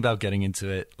you're thinking about getting into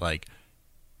it, like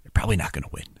you're probably not going to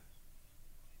win.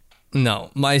 No,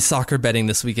 my soccer betting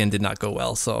this weekend did not go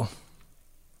well, so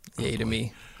yay to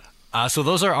me. So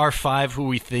those are our 5 who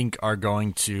we think are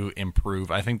going to improve.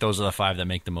 I think those are the 5 that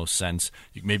make the most sense.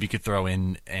 Maybe you could throw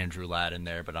in Andrew Ladd in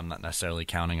there, but I'm not necessarily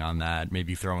counting on that.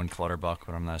 Maybe throw in Clutterbuck,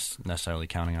 but I'm not necessarily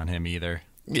counting on him either.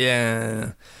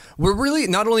 Yeah. We're really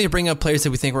not only bringing up players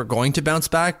that we think we're going to bounce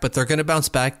back, but they're going to bounce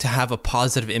back to have a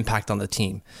positive impact on the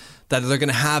team. That they're going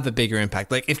to have a bigger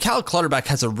impact. Like if Cal Clutterbuck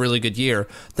has a really good year,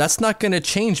 that's not going to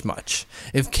change much.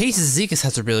 If Casey Zizekas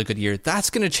has a really good year, that's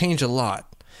going to change a lot.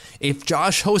 If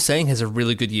Josh Ho-Sang has a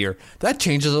really good year, that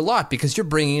changes a lot because you're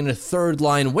bringing in a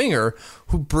third-line winger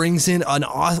who brings in an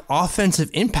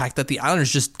offensive impact that the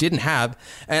Islanders just didn't have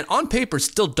and on paper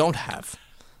still don't have.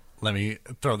 Let me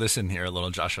throw this in here, a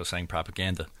little Josh Ho-Sang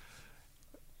propaganda.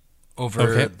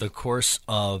 over the course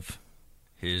of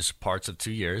his parts of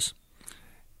 2 years.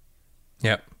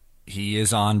 Yep. He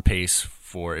is on pace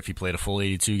for, if he played a full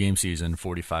 82-game season,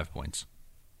 45 points.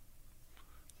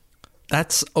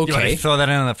 That's You want okay. to throw that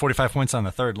in on the 45 points on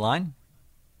the third line?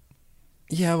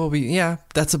 Yeah, well,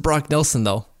 that's a Brock Nelson,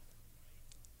 though.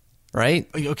 Right?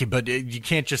 Okay, but you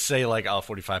can't just say, like,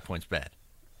 45 points bad.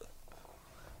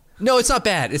 No, it's not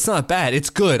bad. It's not bad. It's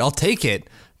good. I'll take it.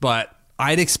 But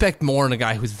I'd expect more in a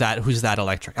guy who's that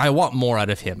electric. I want more out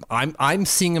of him. I'm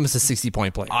seeing him as a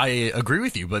 60-point player. I agree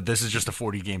with you, but this is just a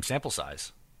 40-game sample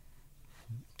size.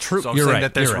 True. So I'm You're saying right.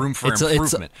 that there's You're room right. for It's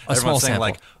improvement. a small Everyone's saying, sample.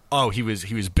 like, oh, he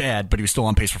was bad, but he was still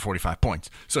on pace for 45 points.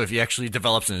 So if he actually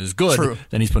develops and is good, True.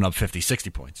 then he's putting up 50, 60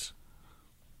 points.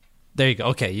 There you go.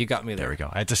 Okay, you got me there. There we go.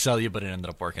 I had to sell you, but it ended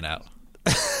up working out.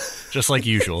 Just like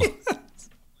usual.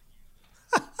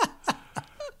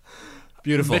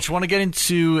 Beautiful. Mitch, want to get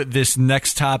into this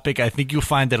next topic? I think you'll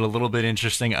find it a little bit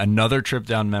interesting. Another trip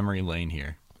down memory lane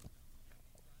here.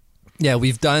 Yeah,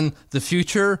 we've done the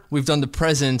future, we've done the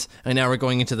present, and now we're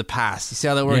going into the past. You see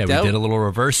how that worked Yeah, out? we did a little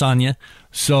reverse on you.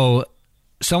 So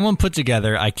someone put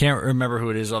together, I can't remember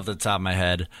who it is off the top of my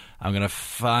head. I'm going to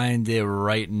find it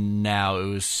right now. It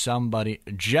was somebody,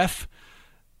 Jeff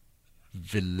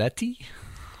Villetti?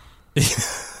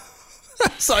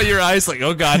 Saw your eyes like,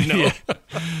 oh God, no.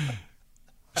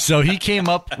 So he came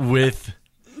up with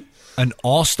an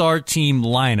all-star team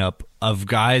lineup of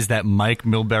guys that Mike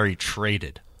Milbury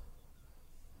traded.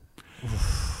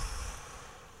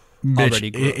 Mitch,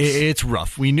 Already gross. it's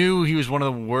rough. We knew he was one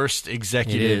of the worst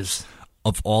executives It is.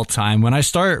 of all time. When I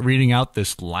started reading out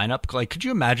this lineup, like, could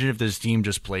you imagine if this team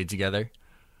just played together?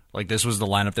 Like, this was the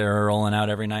lineup they were rolling out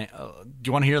every night. Do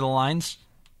you want to hear the lines?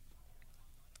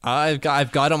 I've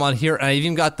got them on here, and I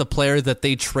even got the player that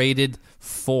they traded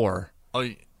for. Oh,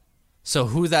 So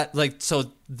who that like?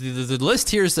 So the list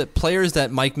here is that players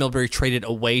that Mike Milbury traded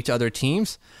away to other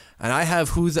teams, and I have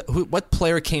what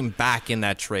player came back in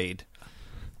that trade.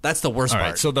 That's the worst all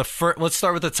part. right. So let's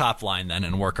start with the top line then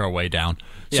and work our way down.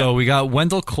 Yeah. So we got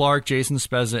Wendell Clark, Jason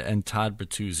Spezza, and Todd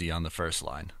Bertuzzi on the first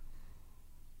line.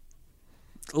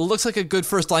 It looks like a good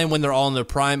first line when they're all in their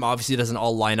prime. Obviously, it doesn't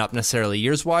all line up necessarily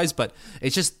years-wise, but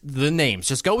it's just the names.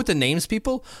 Just go with the names,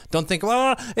 people. Don't think,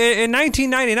 well, in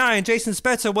 1999, Jason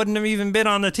Spezza wouldn't have even been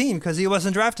on the team because he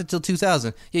wasn't drafted till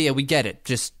 2000. Yeah, we get it.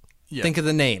 Just think of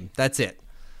the name. That's it.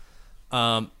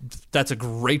 That's a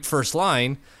great first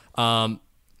line.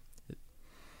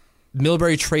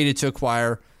 Milbury traded to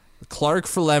acquire Clark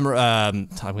for I'm going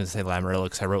to say Lamoriello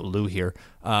because I wrote Lou here.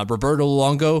 Roberto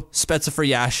Luongo, Spezza for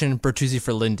Yashin, Bertuzzi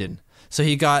for Linden. So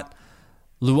he got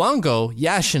Luongo,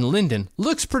 Yashin, Linden.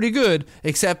 Looks pretty good,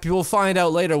 except you'll find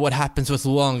out later what happens with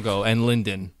Luongo and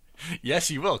Linden.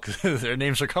 Yes, you will, because their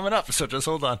names are coming up, so just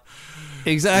hold on.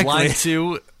 Exactly. Line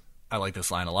 2, I like this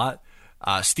line a lot.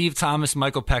 Steve Thomas,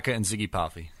 Michael Pekka, and Ziggy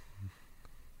Palffy.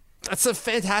 That's a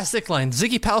fantastic line.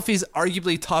 Ziggy Palffy's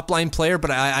arguably top line player, but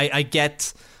I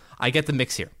get the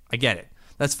mix here. I get it.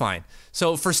 That's fine.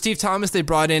 So for Steve Thomas, they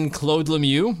brought in Claude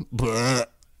Lemieux. Bleh.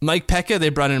 Mike Pekka, they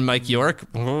brought in Mike York.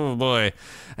 Oh boy.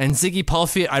 And Ziggy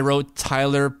Palffy, I wrote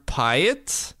Tyler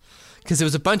Pyatt because there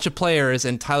was a bunch of players,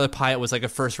 and Tyler Pyatt was like a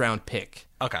first round pick.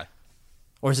 Okay.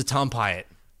 Or is it Tom Pyatt?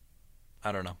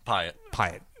 I don't know. Pyatt.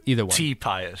 Pyatt. Either one. T.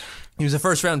 Pyatt. He was a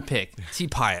first round pick. T.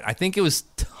 Pyatt. I think it was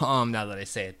Tom now that I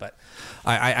say it, but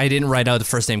I didn't write out the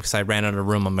first name because I ran out of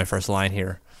room on my first line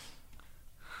here.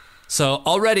 So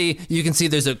already you can see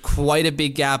there's quite a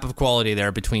big gap of quality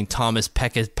there between Thomas,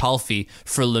 Pekka, Palffy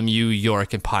for Lemieux,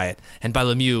 York, and Pyatt. And by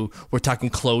Lemieux, we're talking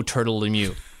Claude Turtle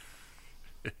Lemieux.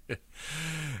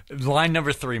 Line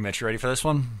number 3, Mitch. You ready for this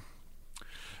one?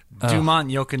 Dumont,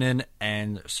 Jokinen,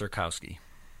 and Surkowski.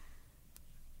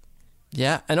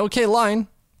 Yeah, an okay line.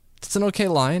 It's an okay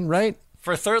line, right?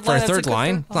 For a third For line? a that's third good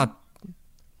line. third line. Not.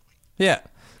 Yeah.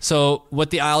 So what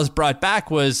the Isles brought back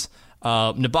was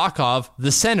Nabokov,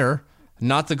 the center,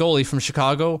 not the goalie from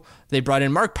Chicago. They brought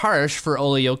in Mark Parrish for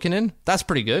Ole Jokinen. That's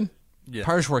pretty good. Yeah.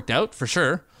 Parrish worked out for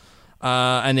sure.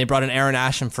 And they brought in Aaron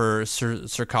Asham for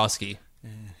Surkowski.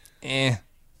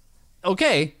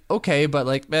 Okay, but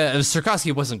like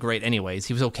Surkowski wasn't great anyways.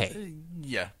 He was okay.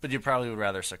 Yeah, but you probably would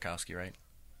rather Surkowski, right?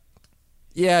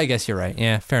 Yeah, I guess you're right.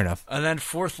 Yeah, fair enough. And then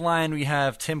fourth line, we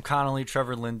have Tim Connolly,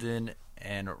 Trevor Linden,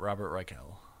 and Robert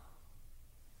Reichel.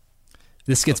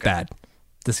 This gets bad.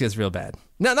 This gets real bad.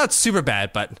 No, not super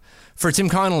bad, but for Tim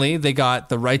Connolly, they got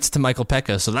the rights to Michael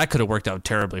Pekka, so that could have worked out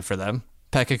terribly for them.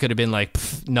 Pekka could have been like,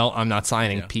 no, I'm not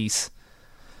signing. Yeah. Peace.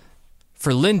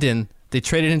 For Linden, they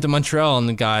traded him to Montreal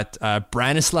and got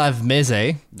Branislav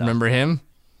Meze. Remember him?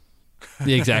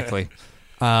 Yeah, exactly.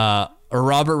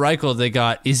 Robert Reichel, they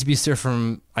got Isbister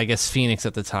from, I guess, Phoenix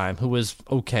at the time, who was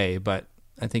okay, but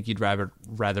I think you'd rather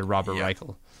Robert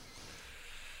Reichel.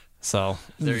 So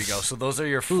there you go. So those are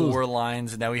your 4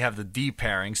 lines, and now we have the D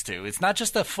pairings too. It's not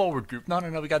just a forward group. No.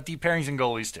 We got D pairings and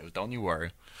goalies too. Don't you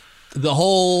worry. The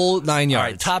whole 9 yards.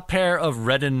 All right, top pair of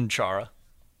Redden and Chara.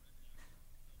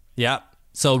 Yeah.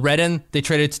 So Redden, they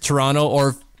traded to Toronto,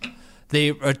 or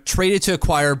they traded to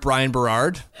acquire Brian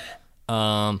Berard,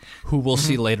 who we'll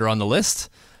see later on the list.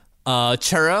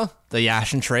 Chara, the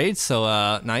Yashin trade, so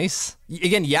nice.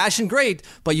 Again, Yashin great,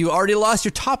 but you already lost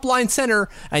your top line center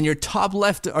and your top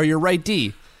left or your right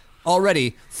D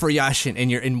already for Yashin,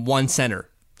 and you're in one center.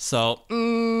 So,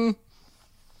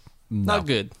 not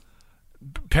good.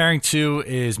 Pairing 2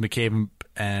 is McCabe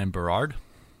and Berard.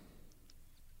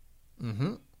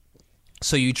 Mm-hmm.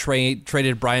 So you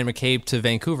traded Brian McCabe to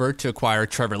Vancouver to acquire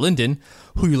Trevor Linden,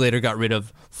 who you later got rid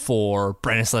of for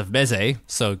Branislav Meze.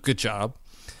 So good job.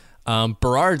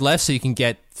 Berard left so you can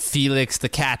get Felix the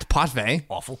Cat Potvin.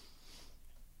 Awful.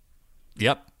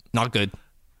 Yep. Not good.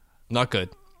 Not good.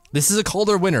 This is a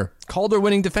Calder winner. Calder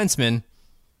winning defenseman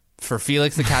for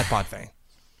Felix the Cat Potvin.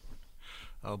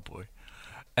 Oh, boy.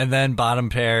 And then bottom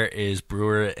pair is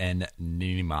Brewer and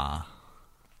Niima.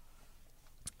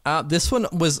 This one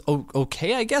was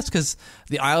okay, I guess, because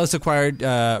the Isles acquired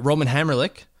Roman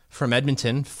Hammerlick from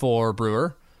Edmonton for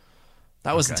Brewer.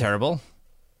 That wasn't terrible.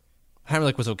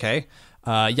 Hammerlick was okay.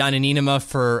 Jan and Niinema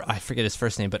for, I forget his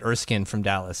first name, but Erskine from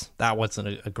Dallas. That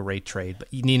wasn't a great trade,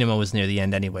 but Niinema was near the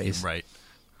end anyways. Right.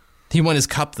 He won his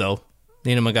cup, though.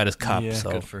 Niinema got his cup. Yeah,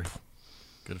 so.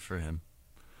 Good for him.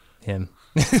 Him.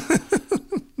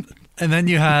 And then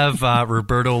you have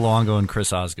Roberto Longo and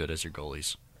Chris Osgood as your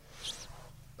goalies.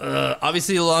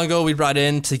 Obviously, Longo we brought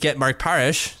in to get Mark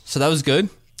Parrish, so that was good.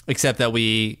 Except that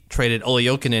we traded Olli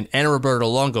Jokinen and Roberto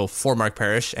Longo for Mark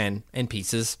Parrish and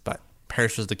pieces, but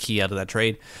Parrish was the key out of that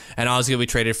trade. And Osgood we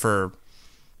traded for,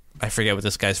 I forget what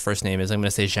this guy's first name is. I'm going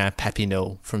to say Jean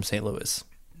Papineau from St. Louis.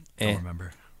 Don't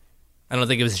remember. I don't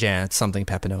think it was Jean. It's something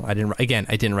Papineau. I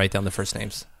didn't write down the first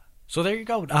names. So there you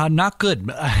go. Not good.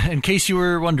 In case you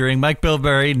were wondering, Mike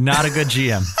Bilberry, not a good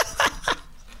GM.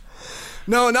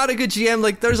 No, not a good GM.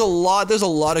 Like there's a lot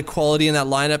of quality in that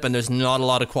lineup, and there's not a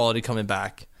lot of quality coming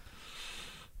back.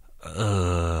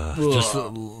 I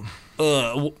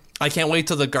can't wait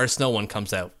till the Garceau one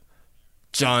comes out.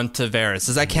 John Tavares.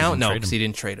 Does that count? No, because he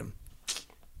didn't trade him.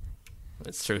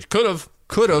 That's true. Could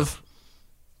have.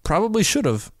 Probably should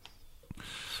have.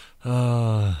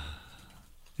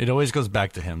 It always goes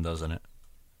back to him, doesn't it?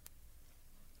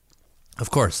 Of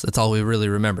course. That's all we really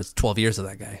remember. It's 12 years of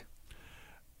that guy.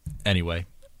 Anyway,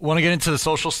 want to get into the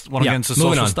social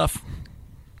stuff?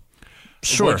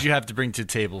 Sure. What did you have to bring to the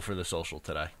table for the social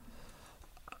today?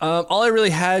 All I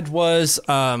really had was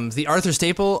the Arthur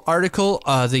Staple article,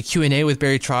 the Q&A with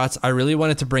Barry Trotz. I really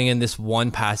wanted to bring in this one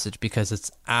passage because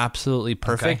it's absolutely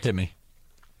perfect. Okay, hit me.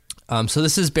 So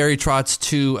this is Barry Trotz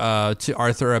to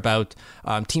Arthur about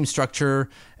team structure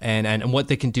and what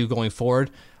they can do going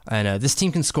forward. And this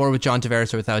team can score with John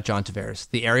Tavares or without John Tavares.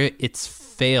 The area it's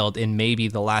failed in maybe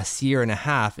the last year and a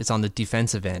half is on the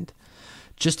defensive end.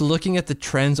 Just looking at the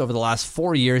trends over the last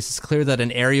 4 years, it's clear that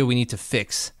an area we need to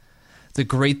fix. The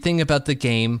great thing about the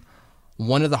game,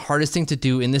 one of the hardest things to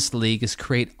do in this league is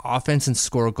create offense and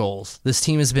score goals. This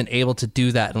team has been able to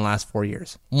do that in the last 4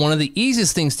 years. One of the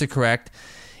easiest things to correct,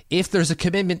 if there's a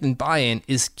commitment and buy-in,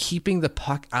 is keeping the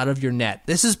puck out of your net.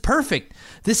 This is perfect.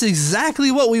 This is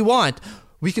exactly what we want.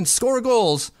 We can score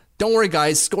goals. Don't worry,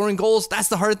 guys. Scoring goals, that's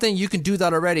the hard thing. You can do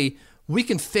that already. We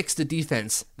can fix the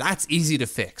defense. That's easy to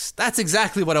fix. That's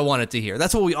exactly what I wanted to hear.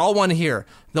 That's what we all want to hear.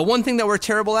 The one thing that we're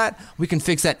terrible at, we can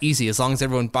fix that easy as long as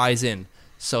everyone buys in.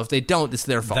 So if they don't, it's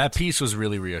their fault. That piece was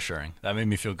really reassuring. That made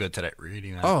me feel good today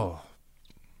reading that. Oh,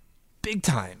 big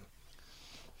time.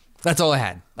 That's all I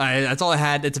had. That's all I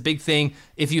had. It's a big thing.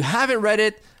 If you haven't read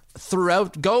it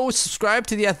throughout, go subscribe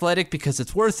to The Athletic because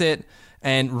it's worth it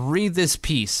and read this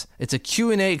piece. It's a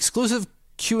Q&A, exclusive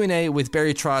Q&A with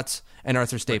Barry Trotz and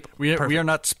Arthur Staple. We are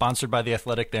not sponsored by The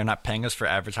Athletic. They're not paying us for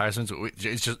advertisements.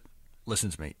 It's just, listen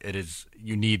to me. It is,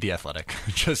 you need The Athletic.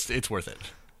 It's worth it.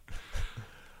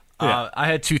 Yeah. I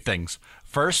had 2 things.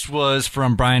 First was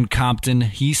from Brian Compton.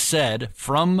 He said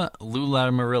from Lou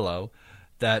Lamoriello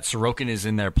that Sorokin is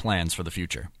in their plans for the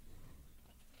future.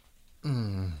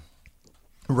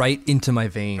 Right into my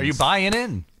veins. Are you buying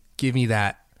in? Give me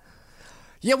that.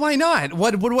 Yeah, why not?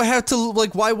 What do I have to,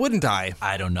 like, why wouldn't I?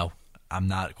 I don't know. I'm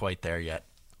not quite there yet.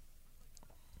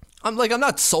 I'm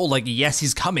not sold, like, yes,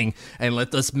 he's coming, and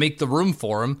let us make the room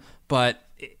for him, but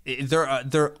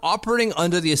they're operating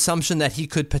under the assumption that he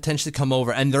could potentially come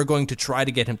over, and they're going to try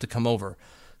to get him to come over.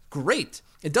 great.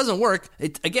 It doesn't work.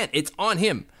 It's on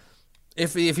him.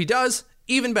 If he does,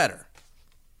 even better.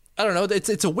 I don't know.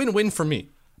 It's a win-win for me,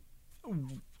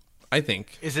 I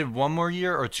think. Is it 1 more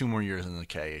year or 2 more years in the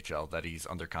KHL that he's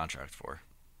under contract for?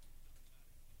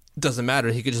 Doesn't matter.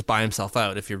 He could just buy himself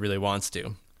out if he really wants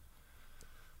to.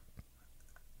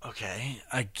 Okay.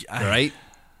 Right?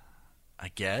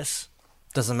 I guess.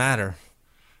 Doesn't matter.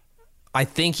 I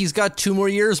think he's got 2 more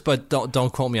years, but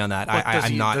don't quote me on that.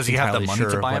 I'm not. Does he have the entirely money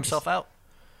sure to buy what- himself out?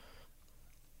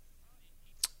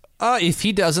 If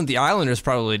he doesn't, the Islanders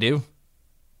probably do.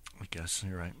 I guess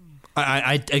you're right.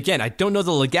 I don't know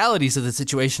the legalities of the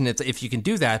situation if you can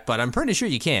do that, but I'm pretty sure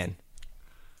you can.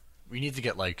 We need to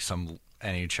get like some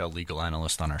NHL legal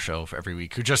analyst on our show for every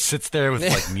week who just sits there with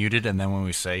like muted, and then when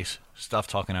we say stuff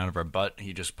talking out of our butt,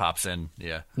 he just pops in.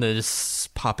 Yeah, They're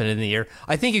just popping it in the ear.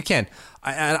 I think you can,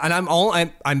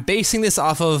 I'm basing this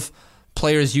off of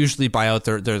players usually buy out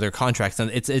their contracts, and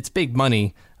it's big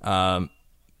money.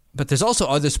 But there's also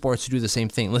other sports who do the same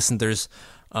thing. Listen, there's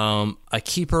a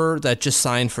keeper that just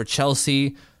signed for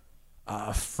Chelsea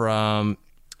from,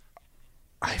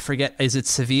 I forget, is it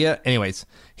Sevilla? Anyways,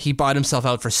 he bought himself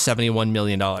out for $71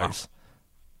 million. Wow.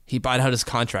 He bought out his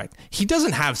contract. He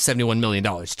doesn't have $71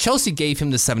 million. Chelsea gave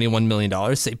him the $71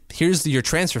 million. Say, here's your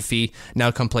transfer fee.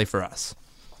 Now come play for us.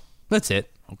 That's it.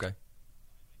 okay.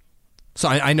 So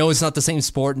I know it's not the same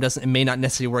sport and it may not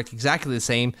necessarily work exactly the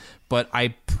same, but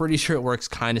I'm pretty sure it works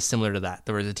kind of similar to that.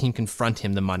 There was a team confront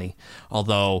him the money,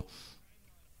 although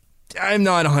I'm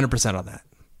not 100% on that.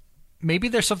 Maybe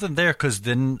there's something there because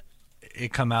didn't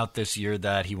it come out this year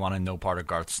that he wanted no part of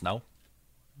Garth Snow?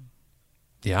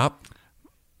 Yep,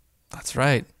 that's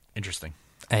right. Interesting.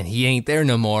 And he ain't there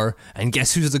no more. And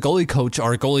guess who's the goalie coach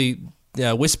or goalie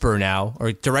whisperer now,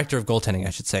 or director of goaltending,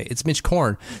 I should say? It's Mitch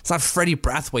Korn. It's not Freddie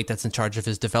Brathwaite that's in charge of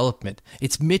his development.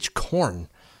 It's Mitch Korn.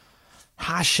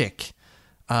 Hasek.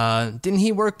 Didn't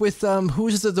he work with,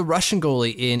 who's the Russian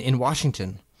goalie in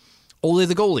Washington? Ole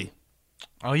the goalie.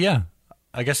 Oh, yeah.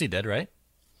 I guess he did, right?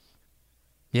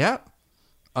 Yeah.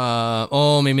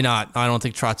 Maybe not. I don't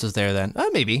think Trotz was there then.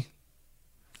 Maybe.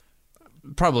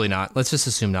 Probably not. Let's just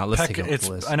assume not. Let's take a look at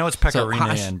the list. I know it's Pekka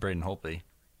Rinne and Braden Holtby.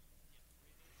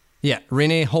 Yeah,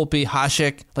 Rinne, Holtby,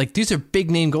 Hasek. Like, these are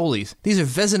big-name goalies. These are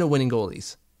Vezina-winning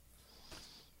goalies.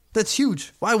 That's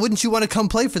huge. Why wouldn't you want to come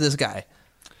play for this guy?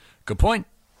 Good point,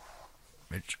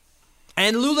 Mitch.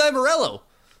 And Lou Lamoriello.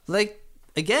 Like,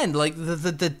 again, like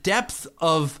the depth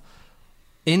of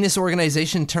in this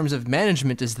organization in terms of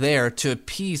management is there to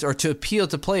appease or to appeal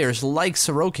to players like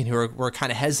Sorokin who were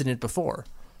kind of hesitant before.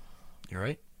 You're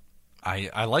right.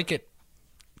 I like it.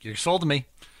 You sold me.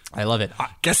 I love it.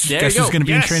 Guess who's going to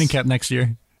be in training camp next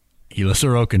year? Hila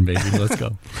Sorokin, baby. Let's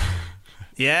go.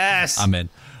 Yes. I'm in.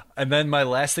 And then my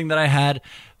last thing that I had,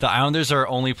 the Islanders are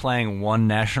only playing one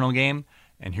national game,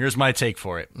 and here's my take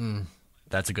for it.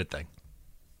 That's a good thing.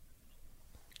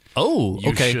 Oh,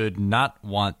 okay. You should not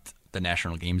want the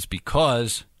national games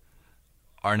because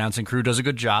our announcing crew does a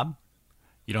good job.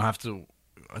 You don't have to.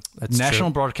 That's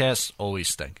national true. broadcasts always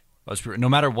stink. No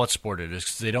matter what sport it is,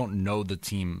 because they don't know the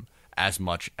team as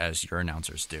much as your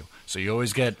announcers do. So you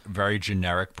always get very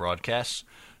generic broadcasts.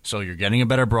 So you're getting a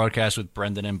better broadcast with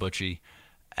Brendan and Butchie,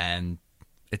 and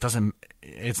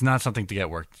it's not something to get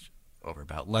worked over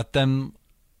about. Let them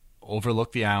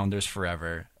overlook the Islanders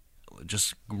forever.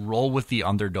 Just roll with the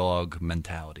underdog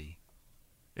mentality.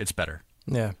 It's better.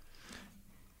 Yeah.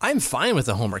 I'm fine with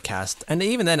the Homer cast. And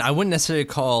even then, I wouldn't necessarily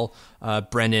call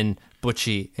Brendan,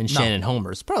 Butchie, and Shannon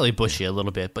homers. Probably Butchie a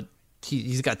little bit, but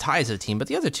he's got ties to the team. But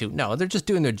the other two, no, they're just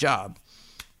doing their job.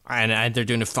 And they're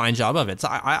doing a fine job of it. So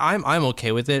I'm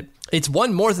okay with it. It's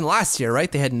one more than last year,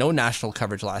 right? They had no national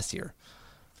coverage last year.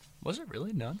 Was it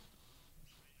really? None?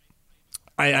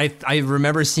 I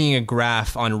remember seeing a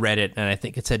graph on Reddit, and I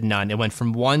think it said none. It went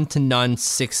from 1 to none,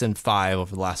 6 and 5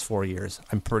 over the last 4 years.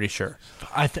 I'm pretty sure.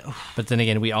 But then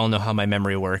again, we all know how my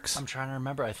memory works. I'm trying to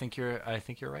remember. I think you're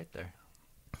right there.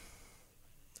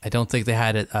 I don't think they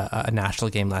had a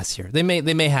national game last year. They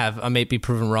may have. I may be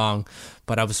proven wrong,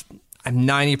 but I'm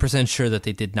 90% sure that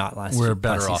they did not last year. We're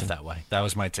better off that way. That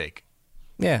was my take.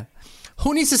 Yeah.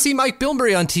 Who needs to see Mike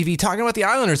Bilberry on TV talking about the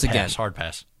Islanders again? Hard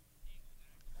pass.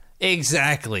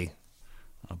 Exactly.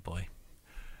 Oh, boy.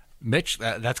 Mitch,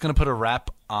 that's going to put a wrap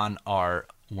on our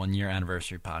 1-year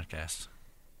anniversary podcast.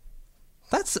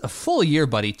 That's a full year,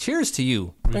 buddy. Cheers to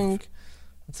you. Bing.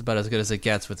 That's about as good as it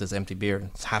gets with this empty beer.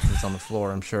 It's half of it's on the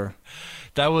floor, I'm sure.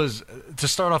 That was, to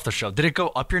start off the show, did it go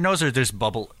up your nose or did this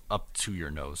bubble up to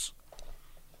your nose?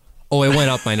 Oh, it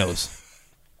went up my nose.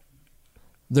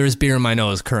 There's beer in my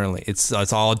nose currently. It's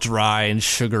all dry and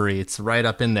sugary. It's right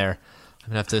up in there.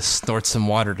 gonna have to snort some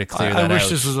water to clear that I out. wish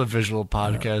this was a visual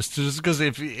podcast, just because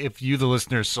if you, the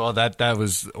listeners, saw that, that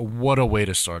was what a way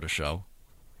to start a show.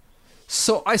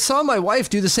 So I saw my wife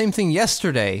do the same thing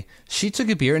yesterday. She took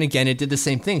a beer, and again, it did the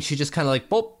same thing. She just kind of like,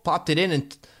 boop, popped it in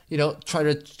and, tried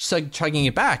to chugging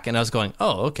it back. And I was going,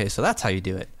 oh, okay, so that's how you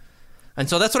do it. And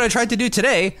so that's what I tried to do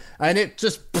today, and it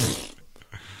just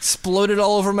exploded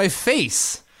all over my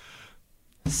face.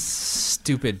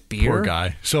 Stupid beer. Poor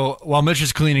guy. So while Mitch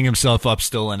is cleaning himself up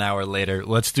still an hour later,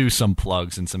 let's do some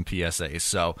plugs and some PSAs.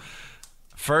 So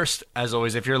first, as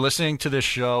always, if you're listening to this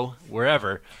show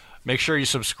wherever, make sure you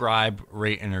subscribe,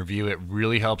 rate, and review. It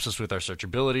really helps us with our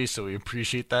searchability, so we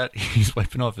appreciate that. He's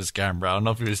wiping off his camera. I don't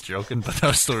know if he was joking, but that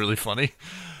was still really funny.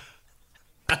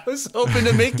 I was hoping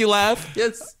to make you laugh.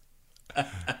 Yes.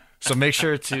 So make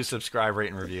sure to subscribe,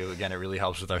 rate, and review. Again, it really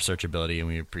helps with our searchability, and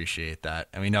we appreciate that.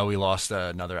 And we know we lost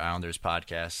another Islanders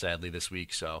podcast, sadly, this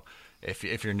week. So if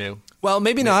you're new. Well,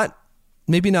 maybe not.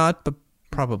 Maybe not, but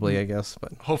probably, I guess.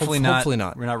 But hopefully not. Hopefully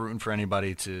not. We're not rooting for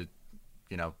anybody to,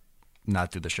 not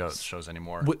do the shows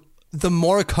anymore. The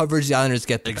more coverage the Islanders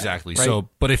get, the exactly. better, right? So,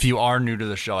 but if you are new to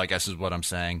the show, I guess is what I'm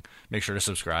saying. Make sure to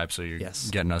subscribe so you're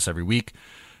getting us every week.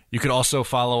 You could also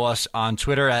follow us on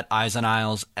Twitter at Eyes on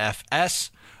Isles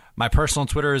FS. My personal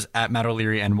Twitter is at Matt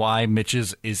O'Leary NY.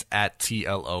 Mitch's is at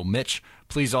TLO Mitch.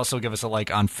 Please also give us a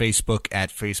like on Facebook at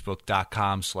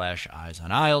facebook.com/Eyes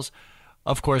on Isles.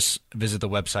 Of course, visit the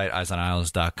website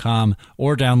eyesoniisles.com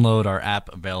or download our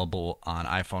app available on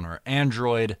iPhone or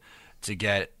Android to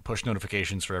get push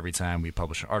notifications for every time we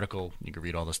publish an article. You can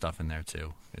read all the stuff in there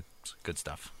too. It's good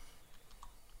stuff.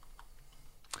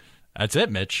 That's it,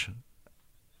 Mitch.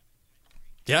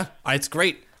 Yeah, it's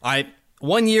great.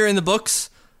 1 year in the books,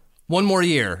 one more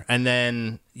year, and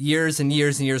then years and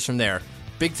years and years from there.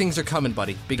 Big things are coming,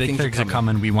 buddy. Big things are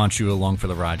coming. We want you along for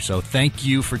the ride. So thank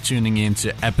you for tuning in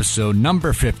to episode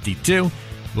number 52.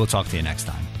 We'll talk to you next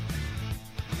time.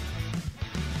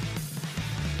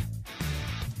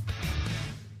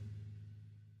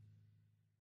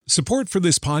 Support for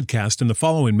this podcast and the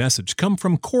following message come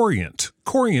from Corient.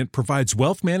 Corient provides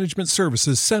wealth management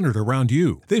services centered around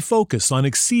you. They focus on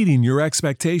exceeding your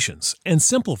expectations and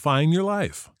simplifying your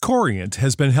life. Corient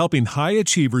has been helping high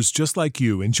achievers just like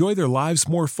you enjoy their lives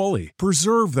more fully,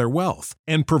 preserve their wealth,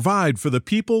 and provide for the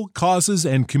people, causes,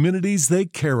 and communities they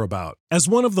care about. As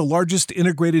one of the largest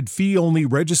integrated fee-only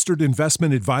registered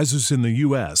investment advisors in the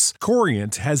U.S.,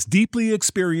 Corient has deeply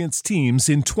experienced teams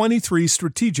in 23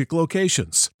 strategic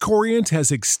locations. Corient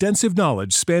has extensive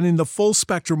knowledge spanning the full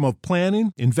spectrum of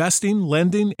planning, investing,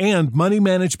 lending, and money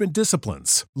management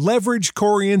disciplines. Leverage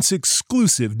Corient's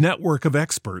exclusive network of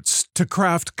experts to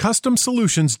craft custom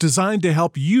solutions designed to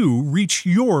help you reach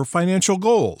your financial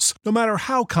goals, no matter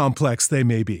how complex they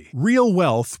may be. Real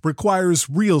wealth requires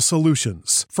real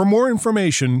solutions. For more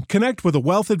information, connect with a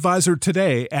wealth advisor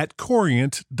today at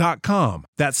Corient.com.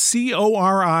 That's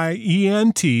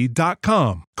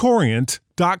Corient.com.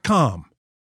 Corient.com.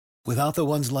 Without the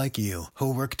ones like you,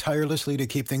 who work tirelessly to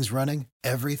keep things running,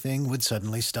 everything would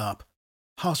suddenly stop.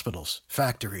 Hospitals,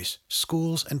 factories,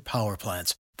 schools, and power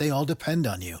plants, they all depend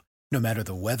on you. No matter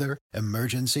the weather,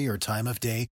 emergency, or time of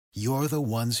day, you're the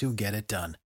ones who get it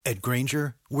done. At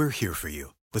Grainger, we're here for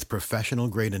you with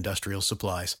professional-grade industrial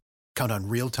supplies. Count on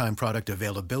real-time product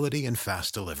availability and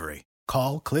fast delivery.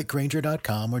 Call, click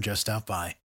Grainger.com, or just stop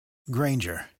by.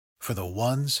 Grainger, for the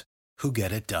ones who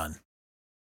get it done.